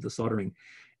quality of the soldering.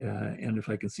 And if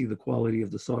I can see the quality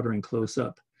of the soldering close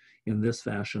up in this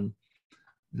fashion,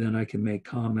 then I can make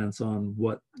comments on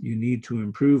what you need to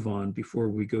improve on before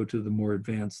we go to the more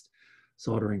advanced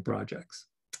soldering projects.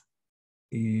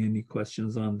 Any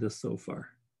questions on this so far?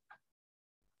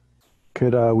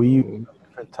 Could we use a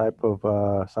different type of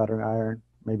soldering iron,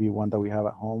 maybe one that we have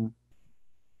at home?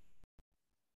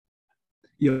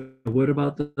 Yeah, what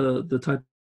about the type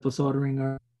of soldering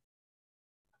iron?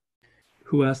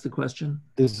 Who asked the question?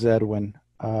 This is Edwin.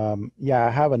 Yeah,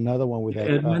 I have another one with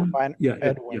Edwin?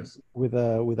 Edwin, yes. with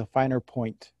a finer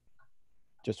point.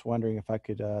 Just wondering if I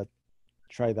could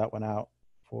try that one out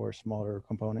for smaller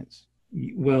components.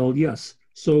 Well, yes.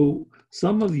 So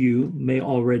some of you may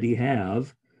already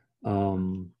have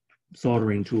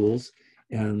soldering tools.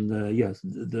 And yes,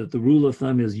 the rule of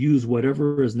thumb is use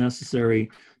whatever is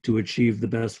necessary to achieve the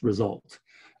best result.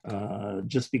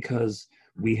 Just because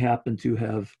we happen to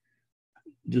have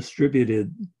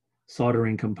distributed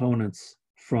soldering components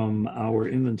from our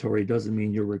inventory doesn't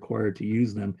mean you're required to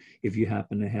use them if you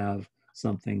happen to have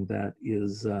something that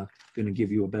is going to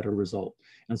give you a better result.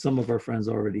 And some of our friends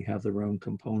already have their own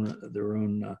component, their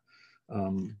own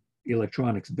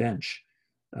electronics bench.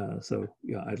 So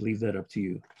yeah, I'd leave that up to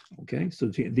you. Okay, so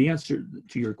the answer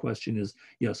to your question is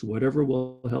yes, whatever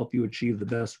will help you achieve the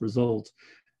best result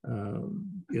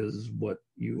is what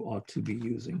you ought to be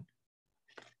using.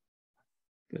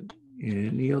 Good.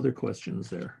 Any other questions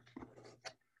there?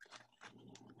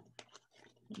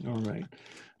 All right.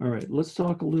 All right, let's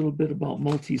talk a little bit about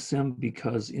MultiSIM,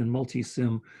 because in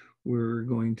MultiSIM, we're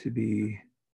going to be,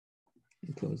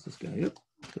 close this guy up,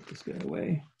 put this guy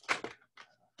away.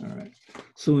 All right,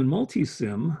 so in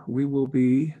MultiSIM, we will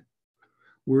be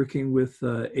working with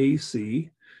AC,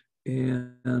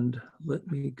 and let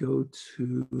me go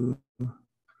to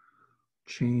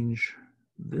change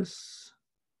this.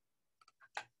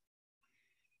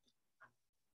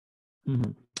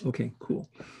 Okay, cool.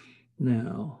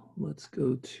 Now let's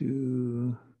go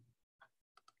to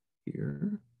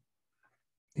here,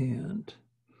 and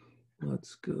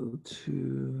let's go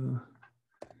to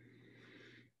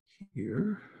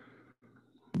here.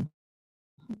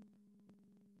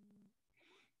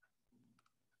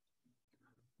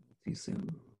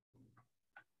 MultiSIM.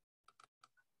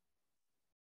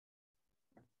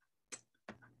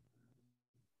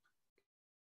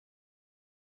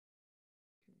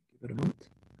 Give it a moment.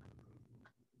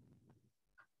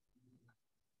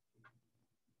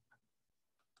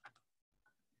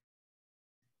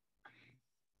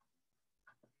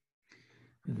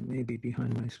 And it may be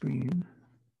behind my screen.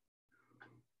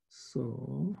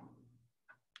 So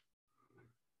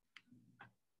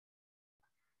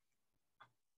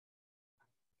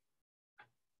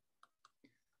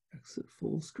exit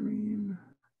full screen.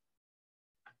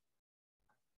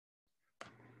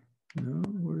 No,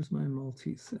 where's my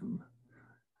MultiSIM?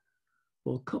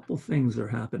 Well, a couple things are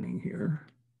happening here.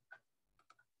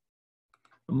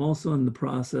 I'm also in the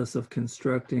process of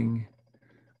constructing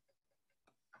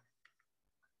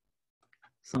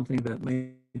something that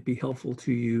may be helpful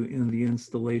to you in the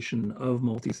installation of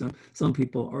MultiSIM. Some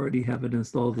people already have it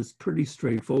installed. It's pretty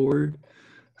straightforward.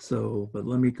 So, but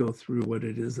let me go through what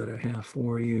it is that I have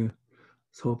for you.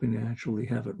 I was hoping to actually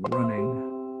have it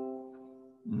running.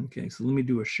 Okay, so let me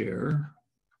do a share.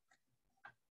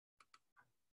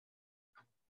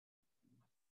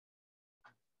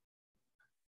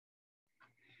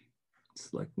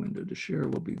 Select window to share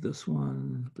will be this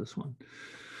one, this one.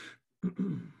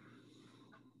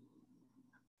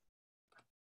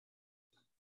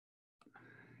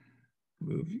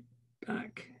 Move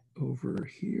back over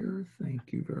here.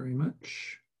 Thank you very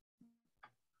much.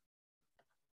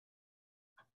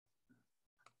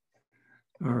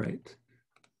 All right.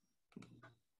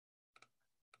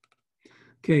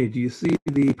 Okay, do you see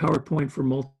the PowerPoint for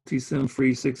MultiSIM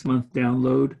free 6-month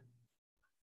download?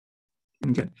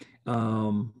 Okay.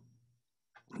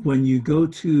 When you go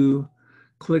to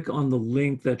click on the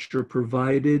link that you're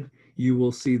provided, you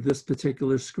will see this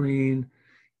particular screen.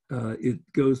 It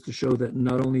goes to show that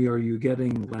not only are you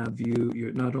getting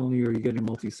LabVIEW, not only are you getting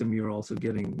MultiSIM, you're also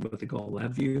getting what they call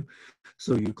LabVIEW.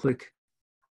 So you click,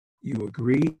 you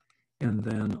agree, and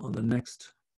then on the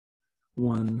next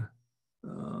one,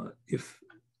 if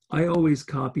I always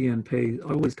copy and paste,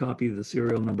 I always copy the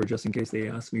serial number just in case they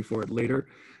ask me for it later.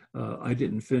 I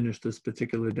didn't finish this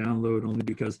particular download only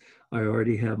because I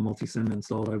already have MultiSIM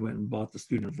installed. I went and bought the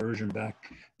student version back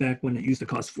when it used to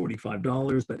cost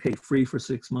 $45, but hey, free for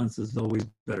 6 months is always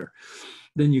better.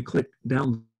 Then you click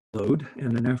download,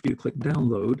 and then after you click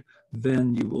download,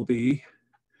 then you will be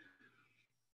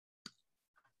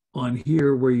on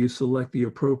here where you select the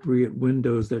appropriate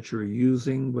windows that you're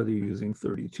using, whether you're using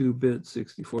 32-bit,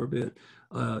 64-bit.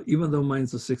 Even though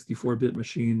mine's a 64-bit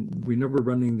machine, we're never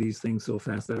running these things so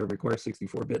fast that it requires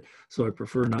 64-bit. So I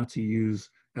prefer not to use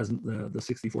as the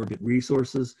 64-bit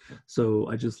resources. So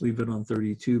I just leave it on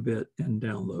 32-bit and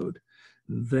download.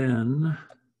 Then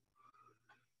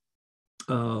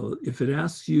if it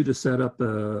asks you to set up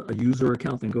a user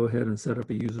account, then go ahead and set up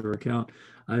a user account.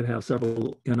 I have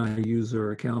several NI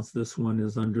user accounts. This one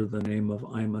is under the name of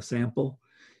I'm a Sample.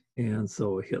 And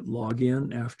so hit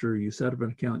login. After you set up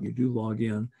an account, you do log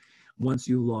in. Once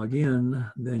you log in,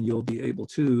 then you'll be able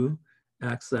to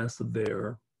access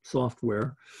their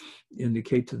software,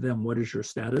 indicate to them what is your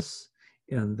status,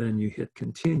 and then you hit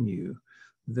continue.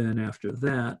 Then after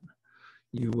that,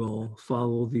 you will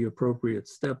follow the appropriate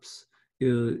steps.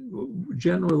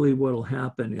 Generally what will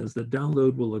happen is the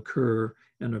download will occur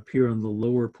and appear in the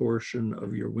lower portion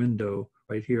of your window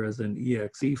right here as an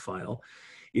exe file.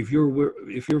 If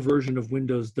your version of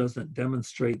Windows doesn't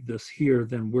demonstrate this here,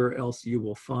 then where else you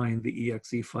will find the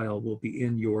exe file will be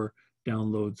in your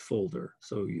downloads folder.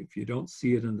 So if you don't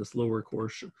see it in this lower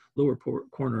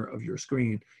corner of your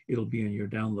screen, it'll be in your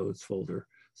downloads folder.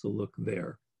 So look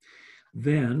there.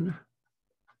 Then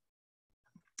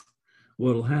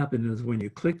what will happen is when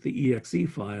you click the exe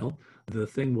file, the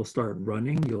thing will start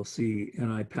running. You'll see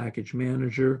NI Package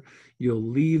Manager. You'll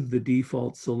leave the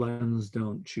default selections.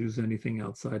 Don't choose anything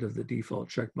outside of the default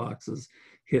checkboxes.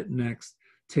 Hit Next.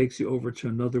 Takes you over to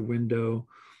another window.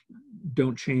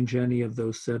 Don't change any of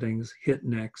those settings. Hit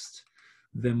Next.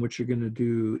 Then what you're going to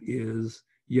do is,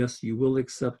 yes, you will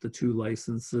accept the 2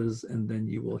 licenses, and then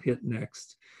you will hit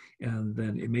Next. And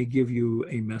then it may give you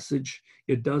a message.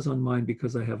 It does on mine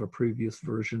because I have a previous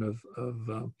version of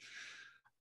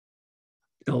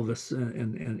Elvis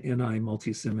and NI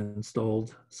MultiSIM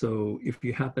installed. So if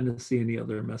you happen to see any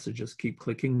other messages, keep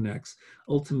clicking Next.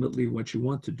 Ultimately, what you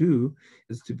want to do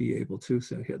is to be able to,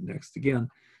 so hit Next again,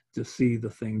 to see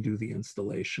the thing do the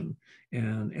installation.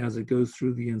 And as it goes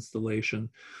through the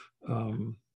installation,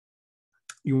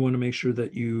 you want to make sure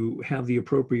that you have the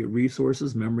appropriate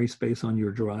resources, memory space on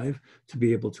your drive to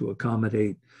be able to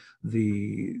accommodate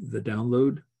the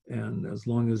download. And as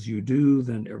long as you do,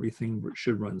 then everything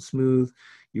should run smooth.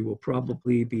 You will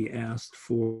probably be asked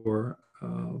for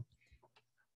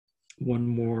one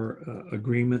more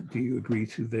agreement. Do you agree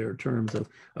to their terms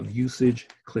of usage?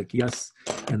 Click yes.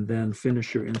 and then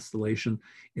finish your installation.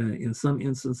 In some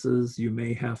instances, you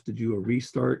may have to do a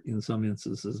restart. In some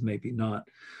instances, maybe not.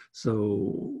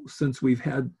 So since we've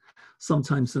had some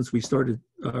time since we started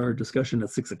our discussion at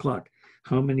 6 o'clock,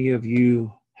 how many of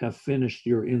you have finished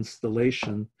your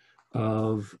installation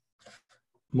of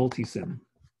MultiSIM?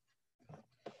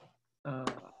 I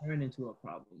ran into a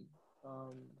problem.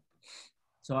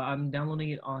 So I'm downloading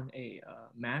it on a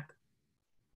Mac,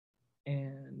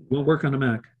 and Will work on a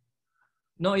Mac.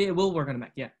 no, yeah, it will work on a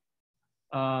Mac. Yeah.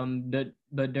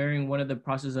 But during one of the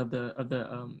process of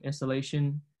the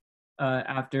installation,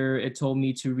 after it told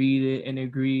me to read it and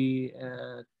agree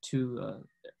to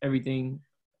everything,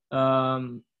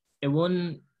 it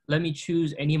wouldn't let me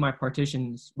choose any of my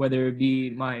partitions, whether it be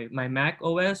my Mac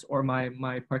OS or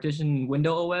my partition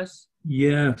window OS.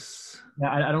 Yes.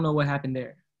 I don't know what happened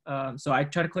there. So I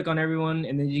tried to click on everyone,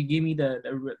 and then you give me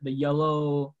the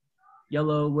yellow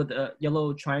with a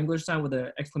yellow triangular sign with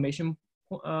an exclamation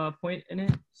point in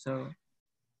it. So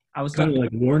I was Kind of like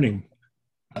warning.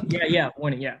 Yeah,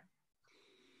 warning. Yeah,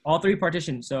 all three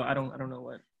partitions. So I don't know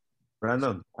what.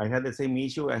 Brandon, I had the same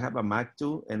issue. I have a Mac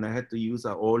too, and I had to use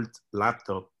an old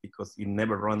laptop because it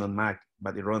never runs on Mac,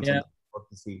 but it runs on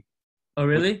PC. Oh,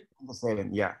 really? Windows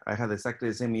 7, yeah. I had exactly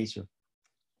the same issue.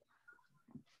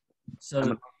 So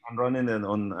I'm running it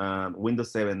on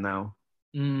Windows 7 now,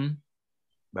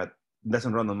 but it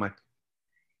doesn't run on Mac.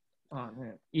 Oh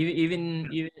man! Even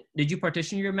did you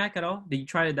partition your Mac at all? Did you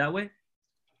try it that way?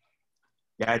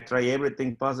 Yeah, I try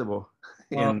everything possible,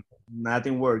 and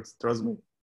nothing works. Trust me.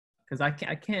 Because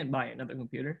I can't buy another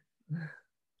computer.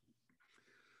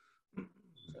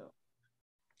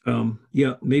 So.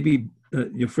 Yeah, maybe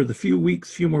for the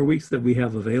few more weeks that we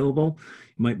have available,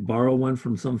 you might borrow one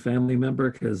from some family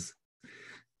member, because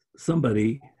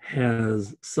somebody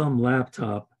has some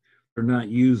laptop they're not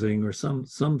using, or some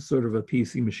sort of a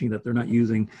PC machine that they're not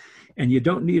using, and you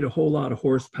don't need a whole lot of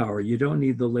horsepower. You don't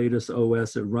need the latest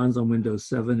OS. It runs on Windows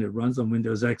 7. It runs on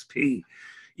Windows XP,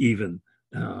 even.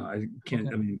 I can't.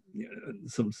 Okay. I mean,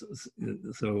 so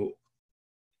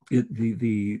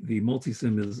the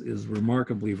MultiSIM is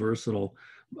remarkably versatile,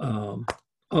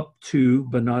 up to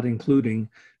but not including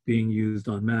being used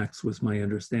on Macs, was my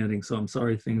understanding. So I'm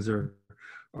sorry things are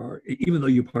even though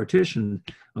you partitioned,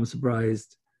 I'm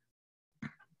surprised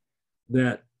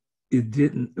that it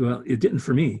didn't. Well, it didn't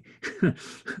for me.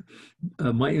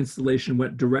 My installation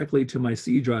went directly to my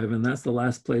C drive, and that's the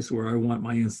last place where I want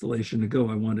my installation to go.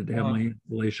 I wanted to have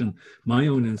my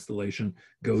own installation,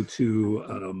 go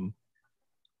to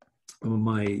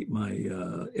my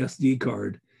SD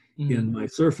card in my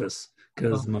Surface,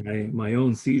 because my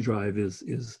own C drive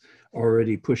is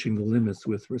already pushing the limits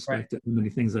with respect to how many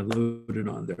things I've loaded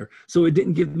on there. So it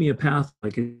didn't give me a path,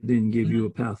 like it didn't give you a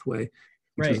pathway,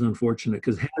 which is unfortunate,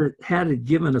 because had it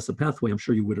given us a pathway, I'm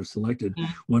sure you would have selected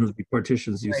one of the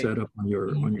partitions you set up on your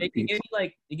PC.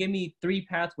 It gave me 3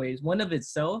 pathways, one of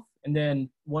itself, and then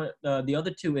the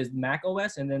other 2 is Mac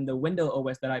OS, and then the Windows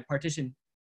OS that I partitioned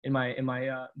in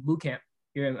my boot camp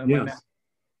here in my Mac.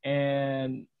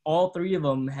 And all 3 of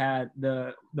them had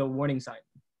the warning sign.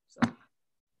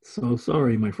 So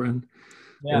sorry, my friend.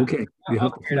 Yeah. Okay, you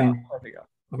have to find.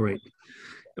 All right.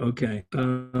 Okay.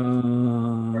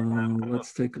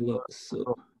 Let's take a look.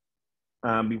 So,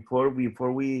 before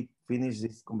we finish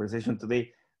this conversation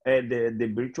today,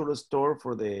 the virtual store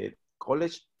for the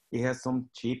college, it has some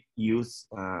cheap used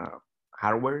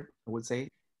hardware, I would say.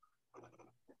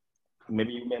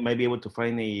 Maybe you might be able to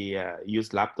find a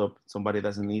used laptop somebody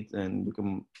doesn't need, and you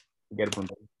can get it from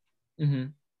there.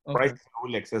 Okay. Price is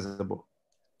really accessible.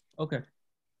 Okay.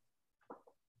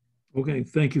 Okay,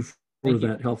 thank you for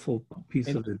that helpful piece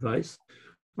of advice.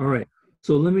 All right,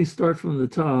 so let me start from the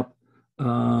top.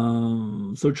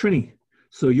 So Trini,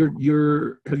 so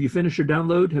have you finished your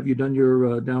download? Have you done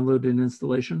your download and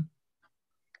installation?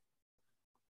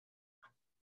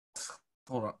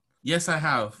 Hold on. Yes, I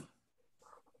have.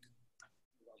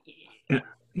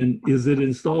 And is it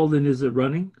installed and is it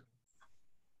running?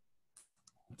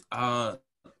 Let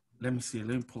me see.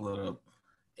 Let me pull it up.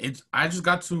 I just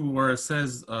got to where it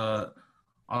says on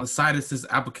the side it says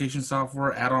application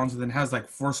software add-ons, and then it has like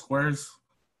 4 squares.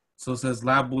 So it says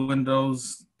lab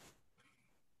windows,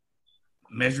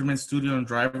 measurement studio, and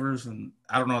drivers, and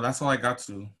I don't know. That's all I got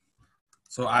to.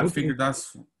 So I figured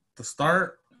that's the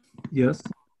start. Yes.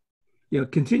 Yeah.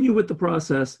 Continue with the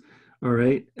process. All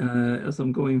right. As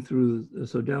I'm going through,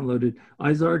 so downloaded.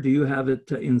 Izar, do you have it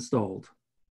installed?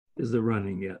 Is it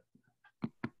running yet?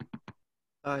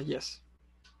 Yes.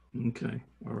 Okay.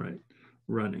 All right.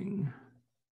 Running.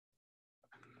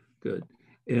 Good.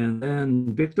 And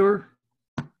then Victor?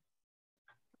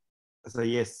 So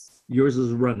yes. Yours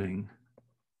is running.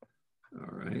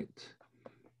 right.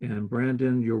 And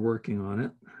Brandon, you're working on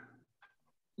it.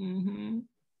 Mm-hmm.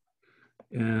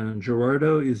 And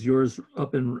Gerardo, is yours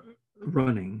up and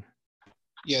running?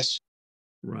 Yes.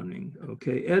 Running.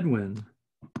 Okay. Edwin,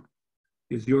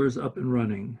 is yours up and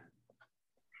running?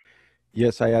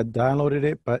 Yes, I had downloaded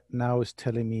it, but now it's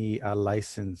telling me a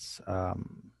license.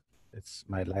 It's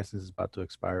my license is about to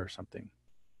expire or something.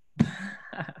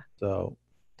 So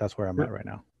that's where I'm at right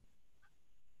now.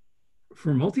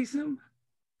 For MultiSIM?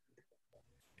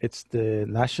 It's the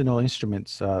National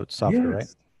Instruments software,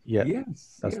 right? Yeah,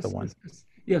 Yes. that's yes, the one. Yes,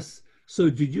 yes. So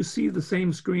did you see the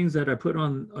same screens that I put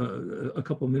on a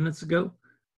couple minutes ago?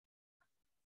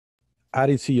 I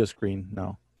didn't see your screen.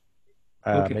 No.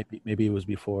 Okay. Maybe it was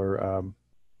before I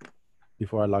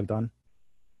logged on.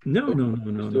 No.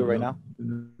 Let's do it right now.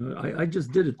 No. I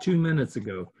just did it 2 minutes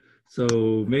ago.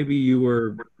 So maybe you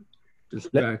were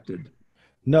distracted.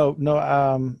 No.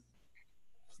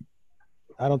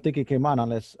 I don't think it came on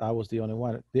unless I was the only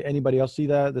one. Did anybody else see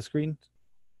the screen?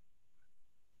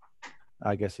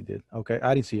 I guess he did. Okay,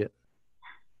 I didn't see it.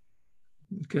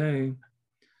 Okay.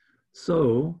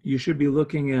 So you should be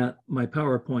looking at my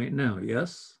PowerPoint now,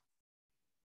 yes?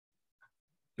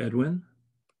 Edwin?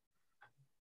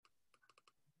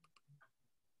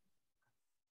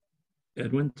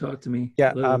 Edwin, talk to me.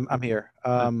 Yeah, Hello? I'm here.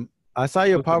 I saw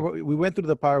your Okay. we went through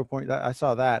the PowerPoint. I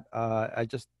saw that. I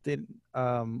just didn't.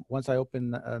 Once I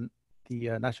open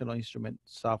the National Instrument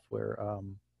software,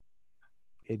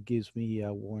 it gives me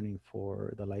a warning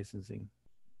for the licensing.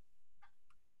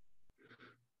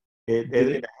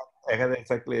 I had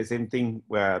exactly the same thing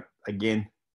where, again,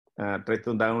 tried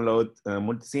to download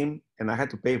MultiSIM, and I had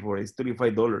to pay for it. It's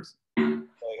 $35. So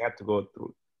I had to go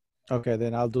through. Okay,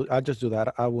 then I'll just do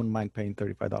that. I wouldn't mind paying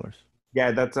 $35.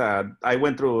 Yeah, that's I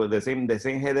went through the same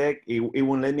headache. It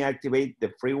won't let me activate the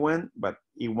free one, but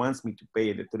it wants me to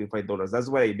pay the $35. That's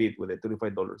what I did with the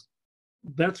 $35.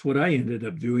 That's what I ended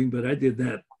up doing, but I did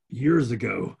that years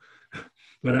ago.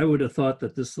 But I would have thought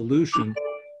that this solution,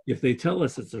 if they tell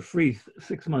us it's a free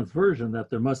 6-month version,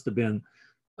 that there must have been,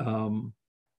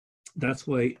 that's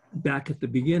why back at the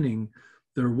beginning,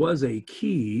 there was a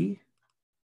key,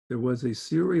 there was a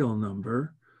serial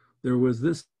number, there was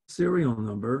this serial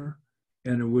number,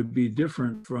 and it would be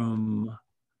different from,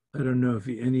 I don't know if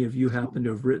any of you happen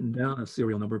to have written down a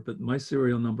serial number, but my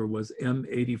serial number was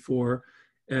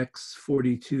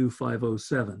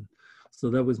M84X42507. So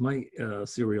that was my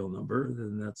serial number,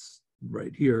 and that's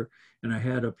right here. And I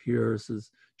had up here, it says,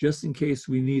 just in case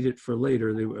we need it for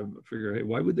later. They would figure, hey,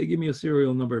 why would they give me a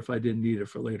serial number if I didn't need it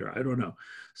for later? I don't know.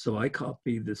 So I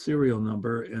copied the serial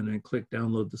number and then clicked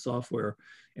download the software.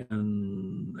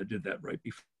 And I did that right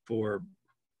before.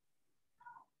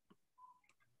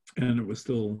 And it was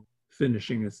still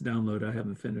finishing its download. I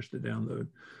haven't finished the download.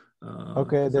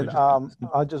 Okay, then I'll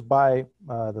just buy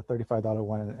the $35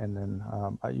 one, and then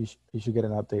you should get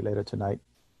an update later tonight.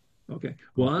 Okay.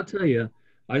 Well, I'll tell you,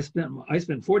 I spent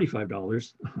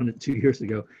 $45 on it 2 years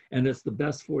ago, and it's the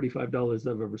best $45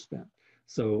 I've ever spent.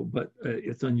 So, but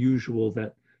it's unusual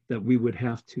that we would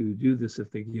have to do this if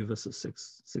they give us a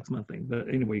six-month thing. But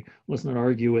anyway, let's not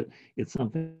argue it. It's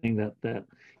something that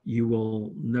you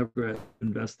will never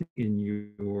invest in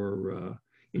your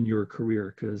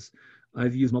career, because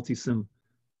I've used MultiSIM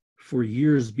for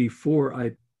years before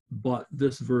I bought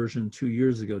this version 2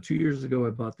 years ago. 2 years ago,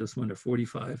 I bought this one at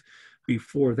 45.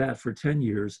 Before that, for 10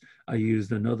 years, I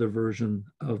used another version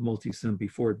of MultiSIM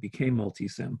before it became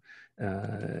MultiSIM.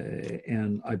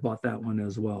 And I bought that one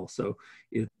as well. So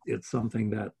it's something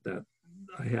that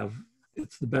I have,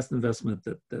 it's the best investment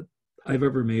that I've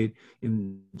ever made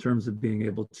in terms of being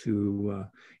able to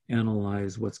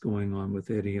analyze what's going on with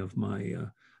any of my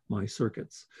my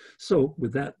circuits. So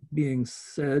with that being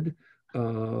said,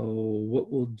 what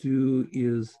we'll do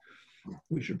is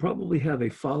we should probably have a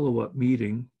follow-up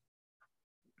meeting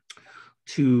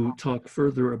to talk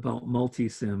further about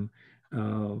MultiSIM.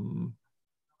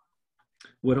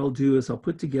 What I'll do is I'll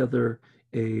put together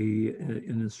an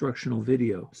instructional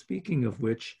video. Speaking of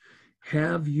which,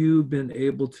 have you been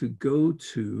able to go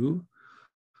to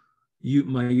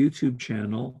my YouTube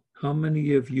channel? How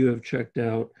many of you have checked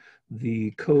out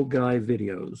the Kogai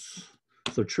videos?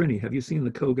 So Trini, have you seen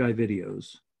the Kogai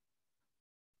videos?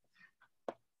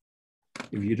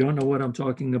 If you don't know what I'm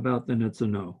talking about, then it's a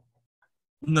no.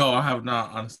 No, I have not,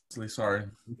 honestly. Sorry.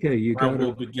 Okay, you got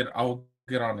to I'll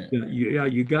get on it. Yeah,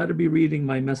 you got to be reading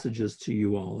my messages to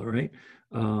you all right?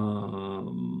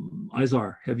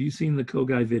 Izar, have you seen the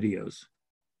Kogai videos?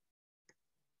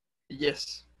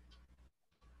 Yes.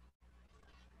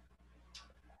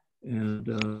 And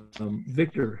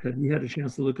Victor, have you had a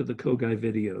chance to look at the Kogai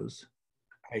videos?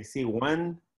 I see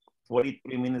one,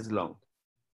 43 minutes long.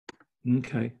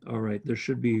 Okay, all right. There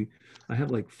should be, I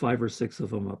have like 5 or 6 of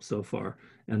them up so far,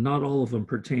 and not all of them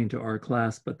pertain to our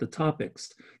class, but the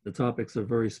topics are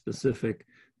very specific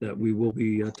that we will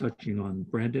be touching on.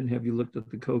 Brandon, have you looked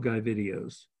at the Kogai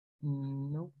videos?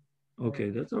 Nope. Okay,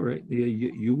 that's all right. Yeah,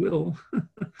 you will.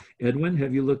 Edwin,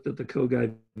 have you looked at the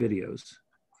Kogai videos?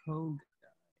 Code.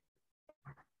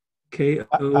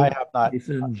 K-O I have not.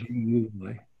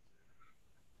 G-U-I.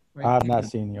 Right? I have not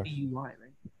seen yours. GUI, right?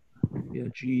 Yeah,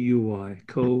 G-U-I,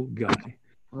 Kogai.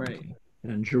 Right.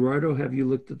 And Gerardo, have you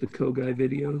looked at the Kogai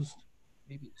videos?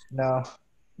 Maybe it's No.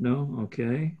 No?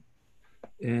 Okay.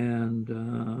 And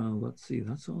let's see,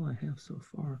 that's all I have so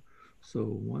far. So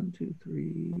 1, 2,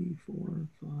 3, 4,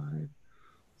 5,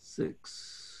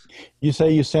 6. You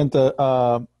say you sent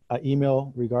a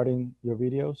email regarding your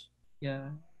videos? yeah.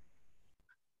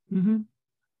 Mm-hmm.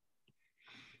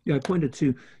 Yeah, I pointed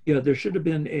to, yeah, there should have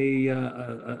been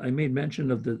I made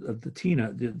mention of the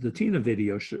TINA, the TINA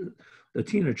video, the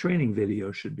TINA training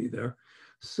video should be there.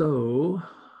 So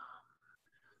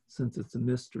since it's a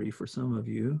mystery for some of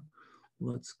you,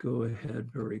 let's go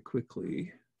ahead very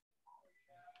quickly.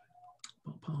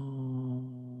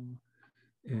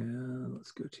 And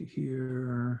let's go to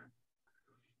here.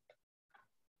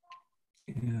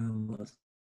 And let's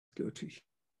go to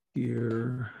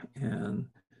here and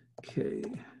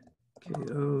K-O-G-U-Y,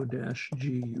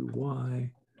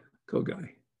 Kogai.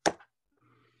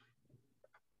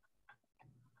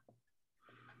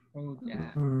 Oh,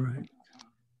 yeah. All right.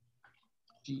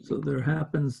 So there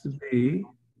happens to be,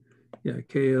 yeah,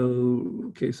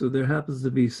 okay, so there happens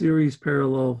to be series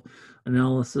parallel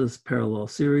analysis, parallel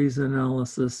series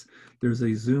analysis. There's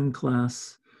a Zoom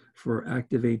class for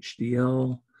active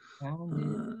HDL.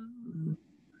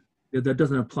 Yeah, that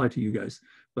doesn't apply to you guys,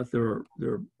 but there are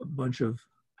a bunch of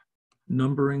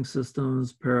numbering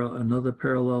systems, another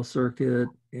parallel circuit,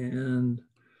 and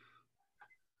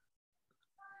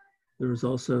there's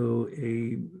also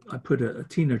I put a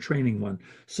TINA training one.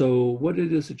 So what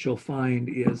it is that you'll find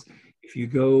is if you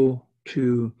go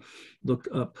to look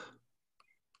up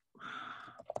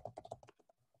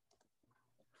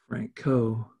Frank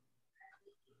Coe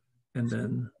and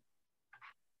then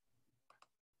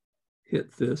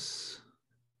hit this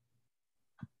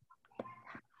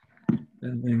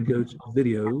and then go to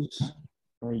videos.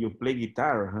 You play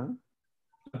guitar, huh?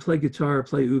 I play guitar, I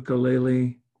play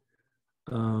ukulele.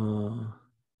 I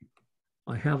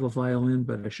have a violin,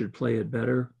 but I should play it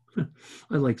better.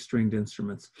 I like stringed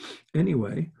instruments.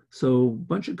 Anyway, so a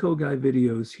bunch of Kogai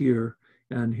videos here,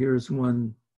 and here's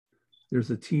one.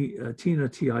 There's a TINA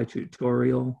TI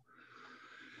tutorial.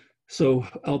 So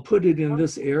I'll put it in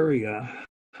this area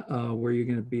where you're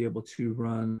going to be able to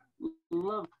run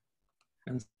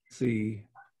and see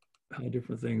how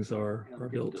different things are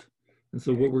built. And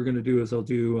so what we're going to do is I'll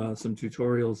do some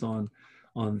tutorials on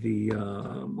the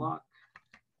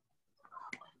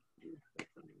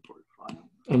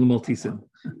MultiSIM,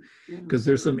 because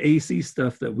there's some AC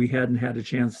stuff that we hadn't had a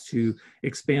chance to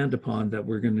expand upon that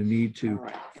we're going to need to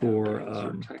for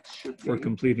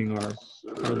completing our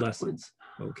lessons.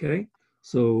 Okay,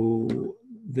 so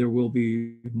there will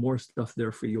be more stuff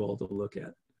there for you all to look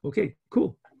at. Okay,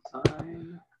 cool.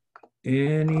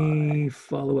 Any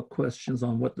follow-up questions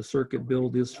on what the circuit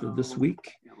build is for this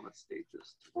week? Yeah, let's stage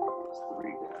this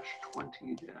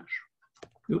 3-20-.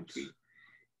 Oops.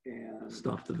 And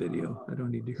stop the video. I don't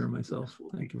need to hear myself.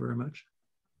 Thank you very much.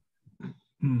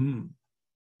 Mm-hmm.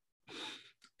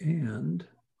 And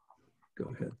go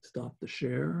ahead, stop the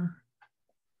share.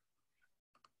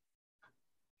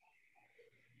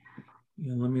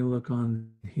 Yeah, let me look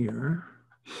on here.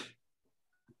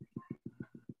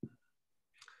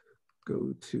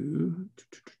 Go to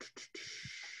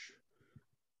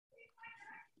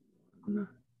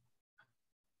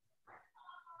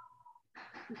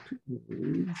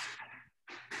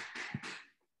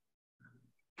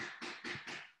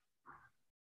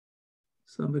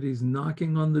somebody's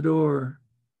knocking on the door.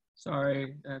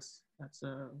 Sorry, that's It's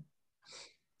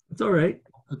all right.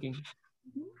 cooking.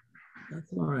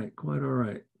 That's all right, quite all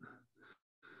right.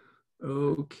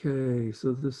 Okay,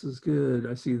 so this is good.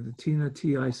 I see the TINA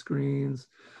TI screens,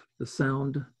 the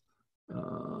sound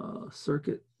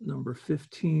circuit number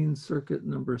 15, circuit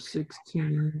number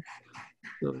 16.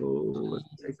 So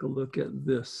let's take a look at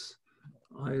this.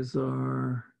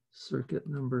 ESYS circuit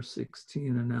number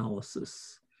 16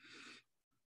 analysis.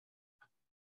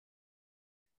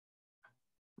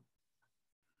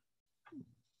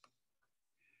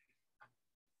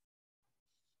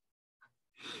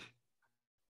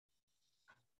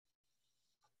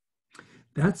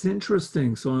 That's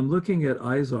interesting. So I'm looking at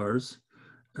ESYS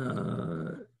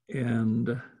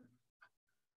and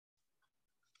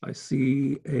I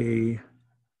see a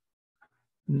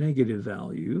negative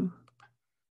value.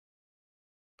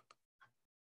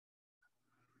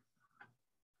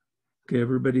 Okay,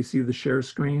 everybody see the share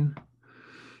screen?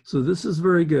 So this is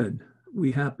very good.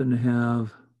 We happen to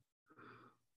have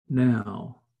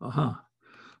now,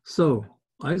 So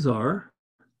Izar,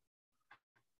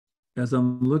 as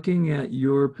I'm looking at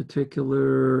your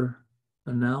particular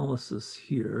analysis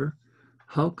here,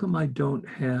 how come I don't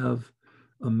have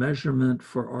a measurement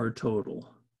for our total?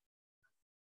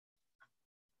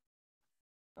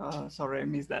 Sorry, I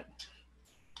missed that.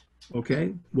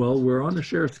 Okay, well, we're on the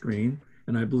share screen,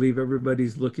 and I believe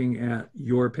everybody's looking at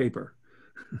your paper.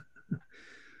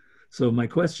 So my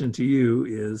question to you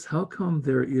is, how come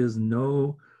there is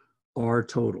no R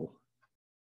total?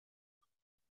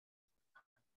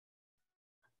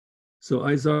 So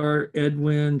Izar,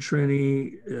 Edwin,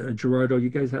 Trini, Gerardo, you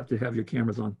guys have to have your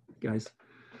cameras on, guys.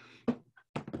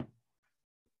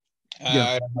 Yeah.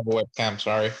 I don't have a webcam,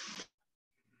 sorry.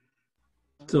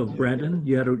 So Brandon,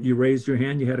 you raised your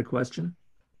hand, you had a question?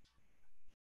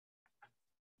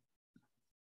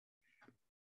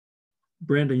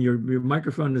 Brandon, your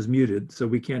microphone is muted, so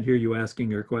we can't hear you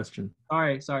asking your question.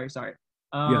 Sorry.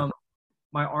 Yeah.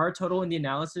 My R total in the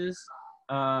analysis,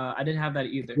 I didn't have that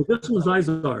either. Well, this was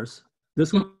Izar's.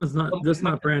 This one is not. This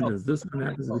not Brandon's. This one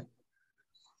happens to be.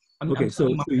 Okay,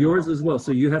 so yours as well.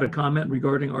 So you had a comment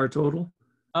regarding R total?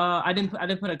 I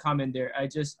didn't put a comment there. I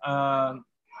just I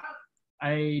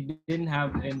didn't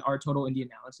have an R total in the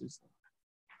analysis.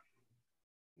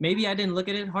 Maybe I didn't look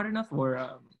at it hard enough,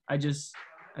 or I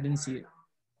didn't see it.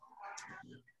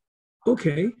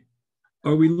 Okay.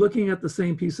 Are we looking at the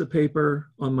same piece of paper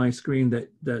on my screen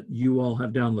that you all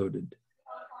have downloaded?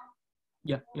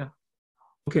 Yeah.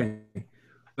 Okay.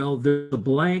 Well, there's a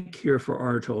blank here for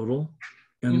R total,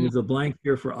 and there's a blank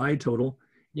here for I total.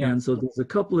 Yeah. And so there's a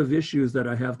couple of issues that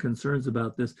I have concerns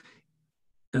about this,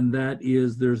 and that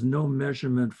is there's no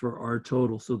measurement for R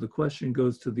total. So the question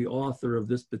goes to the author of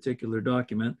this particular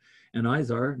document, and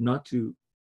Izar, not to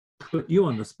put you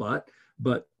on the spot,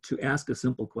 but to ask a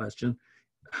simple question.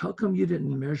 How come you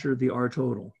didn't measure the R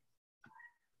total?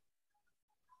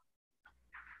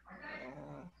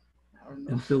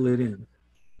 And fill it in.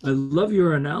 I love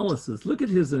your analysis. Look at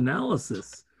his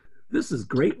analysis. This is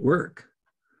great work.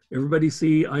 Everybody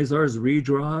see Izar's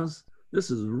redraws? This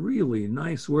is really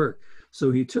nice work.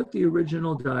 So he took the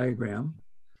original diagram,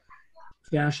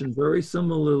 fashioned very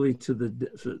similarly to the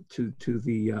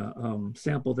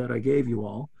sample that I gave you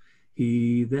all.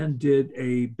 He then did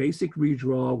a basic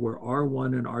redraw where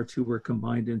R1 and R2 were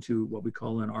combined into what we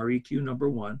call an REQ number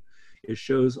 1. It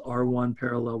shows R1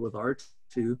 parallel with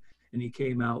R2, and he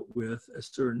came out with a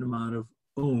certain amount of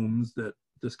ohms that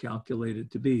this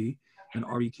calculated to be, and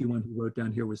REQ1 he wrote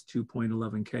down here was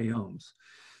 2.11 K ohms.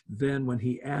 Then when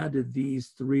he added these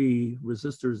 3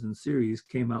 resistors in series,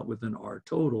 came out with an R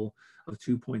total of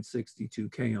 2.62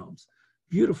 K ohms.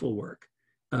 Beautiful work.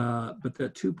 But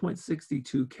that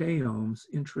 2.62 K ohms,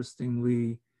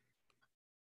 interestingly,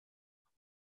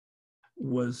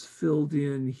 was filled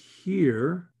in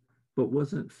here, but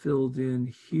wasn't filled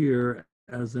in here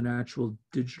as an actual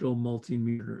digital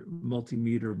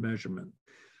multimeter measurement.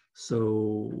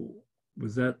 So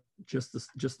was that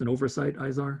just an oversight,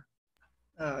 Izar?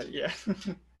 Yeah.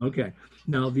 Okay.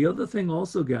 Now the other thing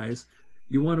also, guys,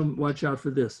 you want to watch out for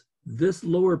this. This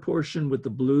lower portion with the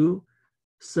blue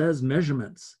says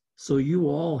measurements. So you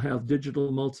all have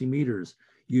digital multimeters.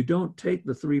 You don't take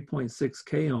the 3.6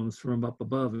 K ohms from up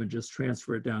above and just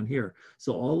transfer it down here.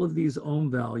 So all of these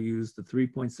ohm values, the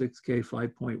 3.6 K,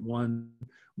 5.1,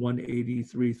 180,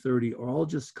 330, are all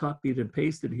just copied and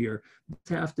pasted here. These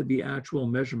have to be actual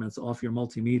measurements off your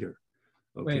multimeter.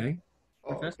 Okay. Wait,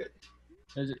 Professor,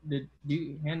 did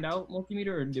you hand out multimeter,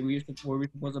 or were we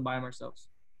supposed to buy them ourselves?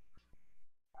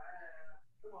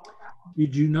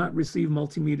 Did you not receive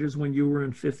multimeters when you were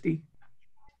in 50?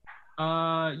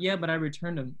 Yeah, but I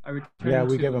returned them. We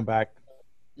gave them back.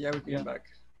 Yeah, we gave them back.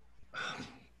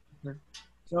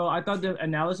 So I thought the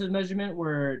analysis measurement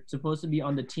were supposed to be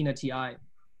on the Tina TI.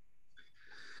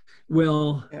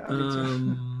 Well, Yeah,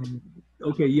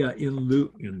 okay, yeah. In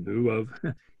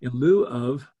lieu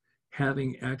of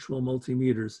having actual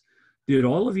multimeters, did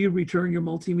all of you return your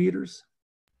multimeters?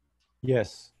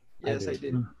 Yes. Yes, I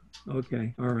did.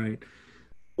 Okay, all right.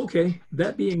 Okay,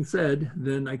 that being said,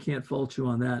 then I can't fault you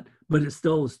on that, but it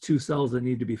still is 2 cells that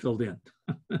need to be filled in.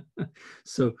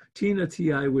 So Tina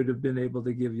TI would have been able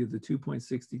to give you the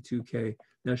 2.62 K.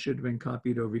 That should have been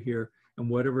copied over here. And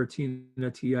whatever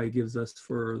Tina TI gives us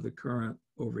for the current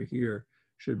over here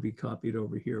should be copied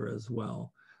over here as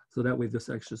well. So that way this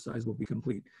exercise will be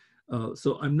complete.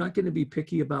 So I'm not going to be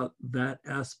picky about that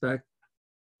aspect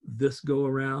this go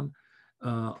around.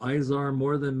 Izar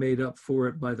more than made up for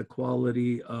it by the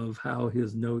quality of how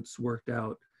his notes worked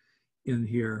out in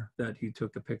here that he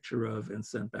took a picture of and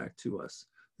sent back to us.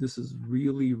 This is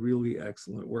really, really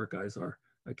excellent work, Izar.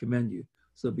 I commend you.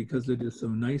 So because it is so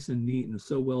nice and neat and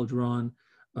so well drawn,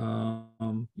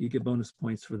 you get bonus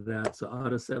points for that. So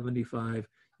out of 75,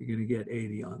 you're going to get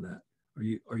 80 on that.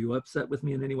 Are you upset with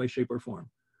me in any way, shape, or form?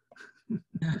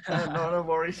 No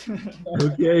worries.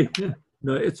 Okay.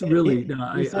 No, it's really.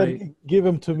 No, He said, give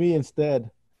them to me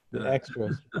instead, the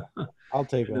extras. I'll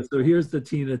take them. So here's the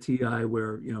Tina TI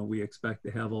where we expect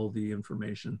to have all the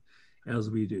information as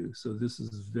we do. So this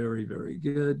is very, very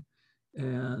good.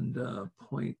 And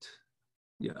point,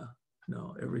 yeah,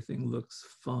 no, everything looks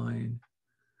fine.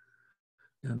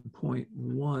 And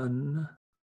 0.1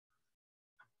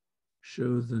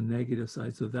 shows the negative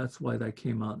side. So that's why that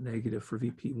came out negative for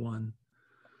VP1,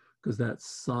 because that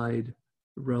side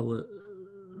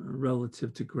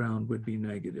relative to ground would be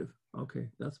negative. Okay,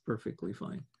 that's perfectly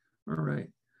fine. All right,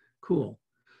 cool.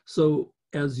 So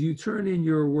as you turn in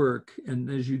your work and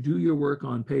as you do your work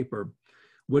on paper,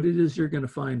 what it is you're going to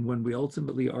find when we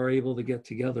ultimately are able to get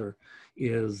together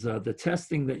is the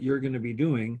testing that you're going to be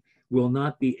doing will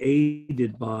not be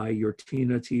aided by your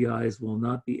Tina TIs, will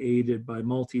not be aided by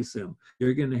MultiSIM.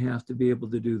 You're going to have to be able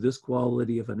to do this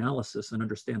quality of analysis and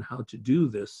understand how to do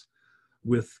this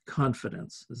with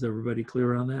confidence. Is everybody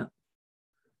clear on that?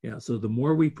 Yeah, so the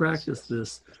more we practice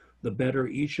this, the better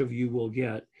each of you will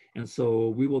get. And so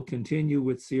we will continue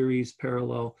with series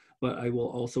parallel, but I will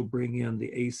also bring in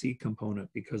the AC component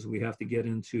because we have to get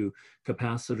into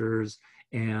capacitors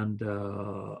and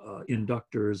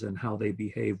inductors and how they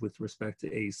behave with respect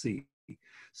to AC.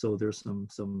 So there's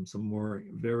some more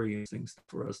various things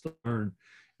for us to learn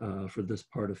for this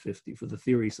part of 50, for the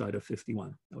theory side of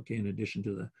 51. Okay, in addition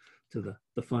to the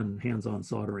fun hands-on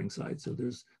soldering side. So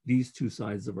there's these two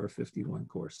sides of our 51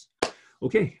 course.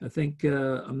 Okay, I think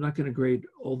I'm not going to grade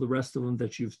all the rest of them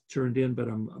that you've turned in, but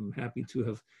I'm happy to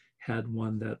have had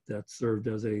one that served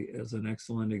as an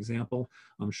excellent example.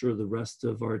 I'm sure the rest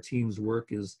of our team's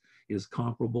work is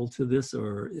comparable to this,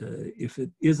 or if it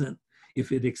isn't,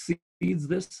 if it exceeds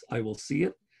this, I will see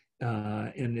it.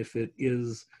 And if it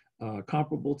is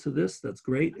comparable to this, that's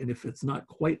great. And if it's not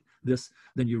quite this,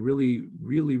 then you really,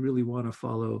 really, really want to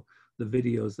follow the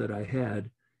videos that I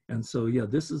had. And so, yeah,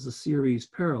 this is a series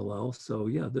parallel. So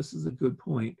yeah, this is a good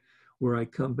point where I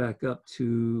come back up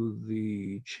to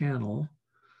the channel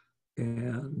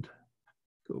and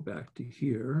go back to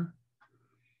here.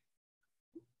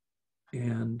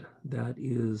 And that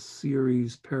is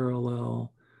series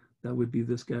parallel. That would be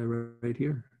this guy right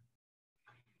here.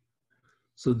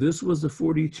 So this was a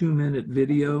 42-minute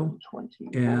video,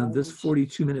 and this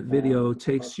 42-minute video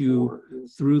takes you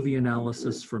through the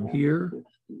analysis from here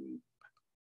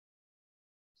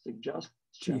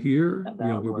to here,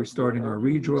 where we're starting our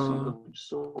redraw,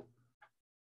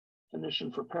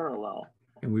 definition for parallel.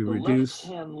 And we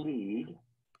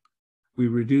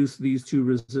reduce these two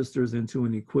resistors into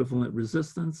an equivalent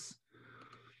resistance.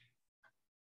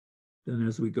 Then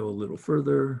as we go a little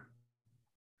further,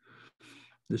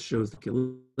 this shows the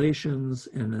calculations,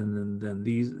 and then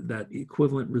that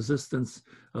equivalent resistance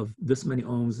of this many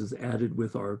ohms is added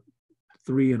with our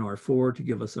 3 and R4 to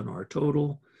give us an R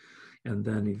total. And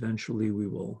then eventually we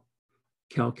will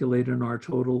calculate an R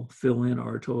total, fill in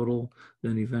R total.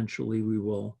 Then eventually we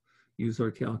will use our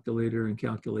calculator and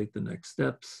calculate the next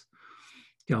steps,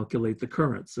 calculate the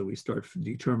currents. So we start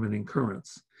determining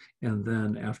currents. And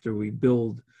then after we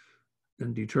build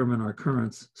and determine our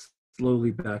currents,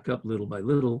 slowly back up little by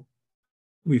little,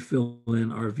 we fill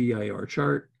in our VIR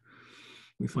chart.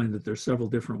 We find that there's several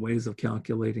different ways of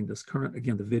calculating this current.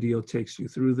 Again, the video takes you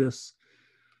through this.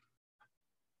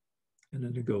 And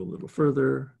then to go a little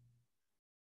further,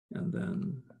 and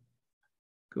then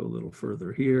go a little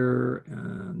further here.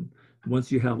 And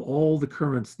once you have all the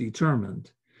currents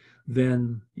determined,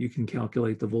 then you can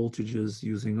calculate the voltages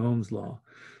using Ohm's law.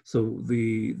 So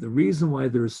the reason why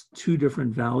there's two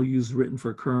different values written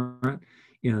for current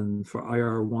for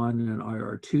IR1 and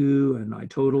IR2 and I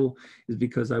total is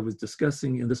because I was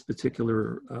discussing in this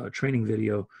particular training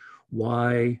video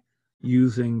why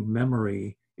using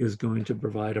memory is going to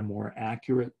provide a more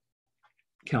accurate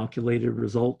calculated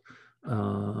result.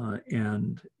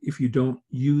 And if you don't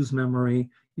use memory,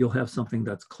 you'll have something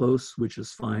that's close, which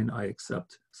is fine. I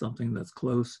accept something that's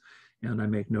close, and I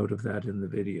make note of that in the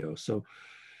video. So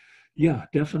yeah,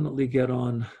 definitely get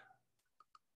on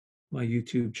my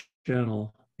YouTube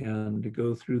channel and to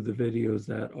go through the videos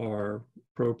that are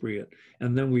appropriate.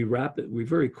 And then we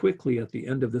very quickly at the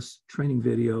end of this training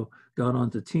video got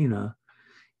onto Tina,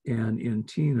 and in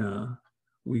Tina,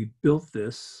 we built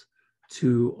this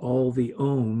to all the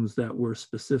ohms that were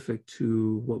specific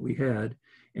to what we had,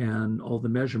 and all the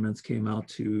measurements came out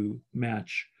to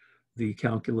match the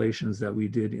calculations that we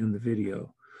did in the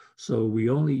video. So we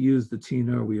only use the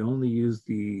Tina, we only use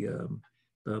the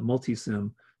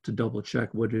MultiSIM to double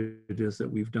check what it is that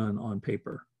we've done on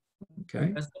paper.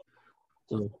 Okay.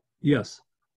 So yes.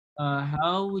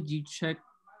 How would you check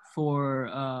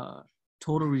for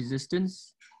total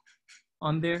resistance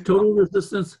on there? Total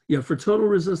resistance, yeah, for total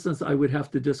resistance, I would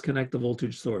have to disconnect the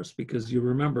voltage source, because you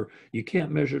remember, you can't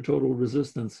measure total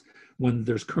resistance when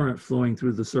there's current flowing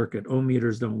through the circuit. Ohm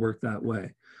meters don't work that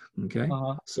way, okay?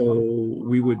 So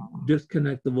we would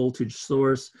disconnect the voltage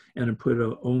source and then put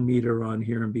an ohm meter on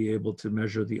here and be able to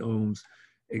measure the ohms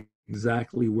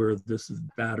exactly where this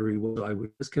battery was. I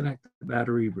would disconnect the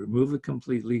battery, remove it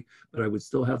completely, but I would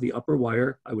still have the upper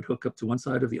wire. I would hook up to one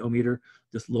side of the ohm meter.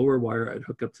 This lower wire, I'd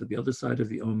hook up to the other side of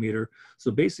the ohm meter. So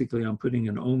basically, I'm putting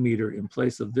an ohm meter in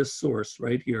place of this source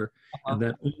right here, and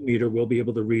that ohm meter will be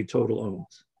able to read total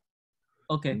ohms.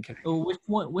 Okay. So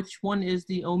which one is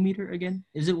the ohm meter again?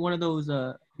 Is it one of those?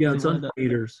 Yeah, it's under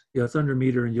meters. Yeah, it's under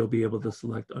meter, and you'll be able to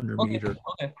select under meter.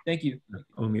 Okay. Thank you.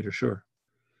 Ohm meter, sure.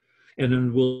 And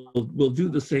then we'll do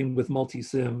the same with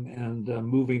MultiSIM, and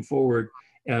moving forward,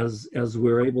 as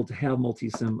we're able to have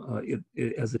MultiSIM,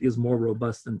 as it is more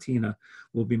robust than Tina,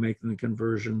 we'll be making the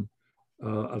conversion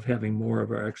of having more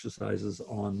of our exercises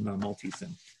on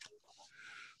MultiSIM.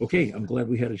 Okay, I'm glad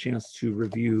we had a chance to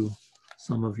review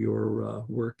some of your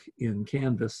work in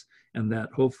Canvas, and that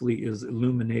hopefully is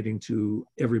illuminating to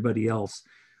everybody else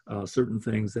certain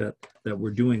things that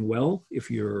we're doing well. If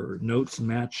your notes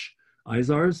match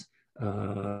ISAR's,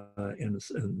 in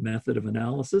a method of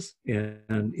analysis,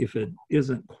 and if it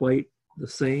isn't quite the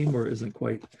same or isn't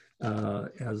quite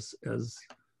as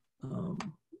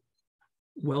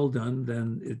well done,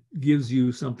 then it gives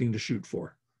you something to shoot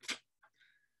for.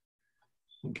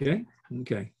 Okay.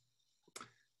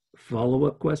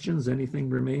 Follow-up questions? Anything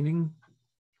remaining?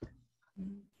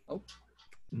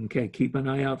 Okay. Keep an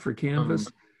eye out for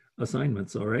Canvas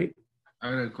assignments. All right. I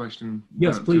had a question.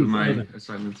 Yes, please. To my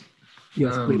assignments.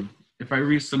 Yes, please. If I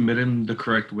resubmit them the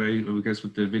correct way, I guess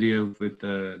with the video, with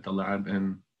the lab,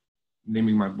 and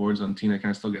naming my boards on Tina,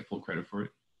 can I still get full credit for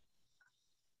it?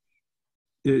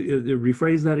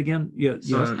 Rephrase that again. Yeah.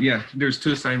 So, yeah, there's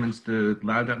two assignments. The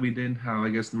lab that we did, how I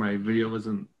guess my video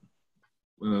wasn't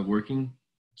working,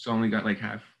 so I only got like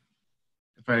half.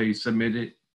 If I submit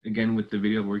it again with the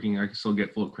video working, I can still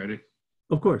get full credit.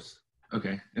 Of course.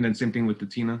 Okay, and then same thing with the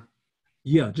Tina.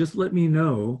 Yeah, just let me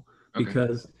know,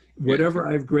 because whatever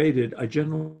I've graded, I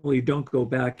generally don't go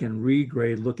back and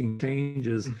regrade looking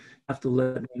changes. You have to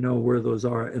let me know where those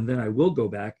are, and then I will go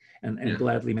back and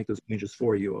gladly make those changes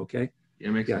for you. Okay. Yeah,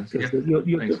 makes sense. Yeah.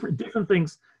 Different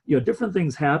things. Different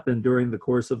things happen during the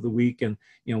course of the week, and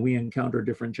we encounter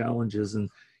different challenges. And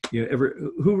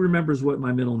who remembers what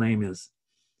my middle name is?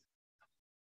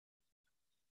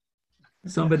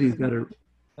 Somebody's got to.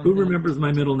 Who remembers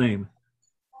my middle name?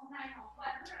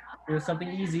 It was something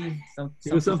easy.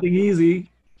 It was something easy.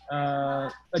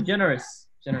 Generous.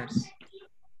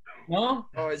 No?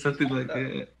 Oh, something like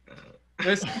that.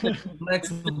 Flexible.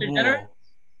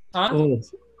 Huh? Oh,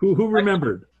 who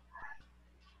remembered?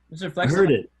 Mr. Flexible. I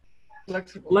heard it.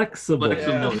 Flexible.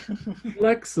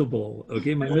 Flexible.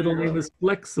 Okay, my middle name is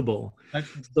Flexible.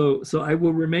 So I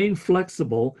will remain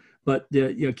flexible, but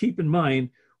keep in mind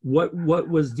what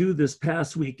was due this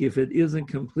past week. If it isn't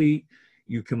complete,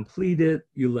 you complete it,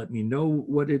 you let me know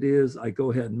what it is, I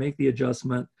go ahead and make the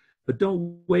adjustment, but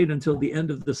don't wait until the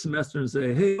end of the semester and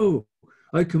say, hey,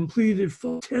 I completed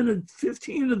 10 and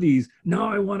 15 of these, now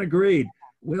I want a grade.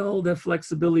 Well, that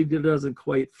flexibility doesn't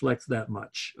quite flex that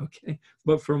much, okay?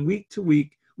 But from week to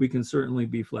week, we can certainly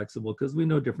be flexible because we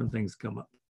know different things come up.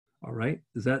 All right,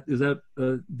 did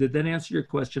that answer your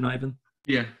question, Ivan?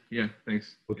 Yeah,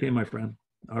 thanks. Okay, my friend.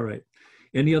 All right.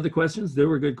 Any other questions? There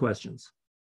were good questions.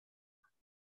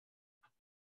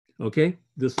 Okay,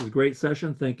 this was a great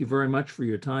session. Thank you very much for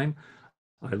your time.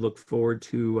 I look forward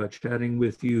to chatting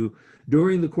with you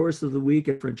during the course of the week.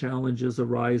 Different challenges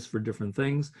arise for different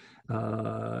things.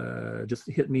 Just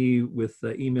hit me with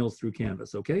emails through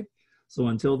Canvas, okay? So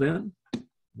until then,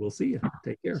 we'll see you.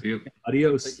 Take care. See you.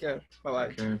 Adios. Take care. Bye-bye.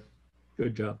 Okay.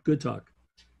 Good job. Good talk.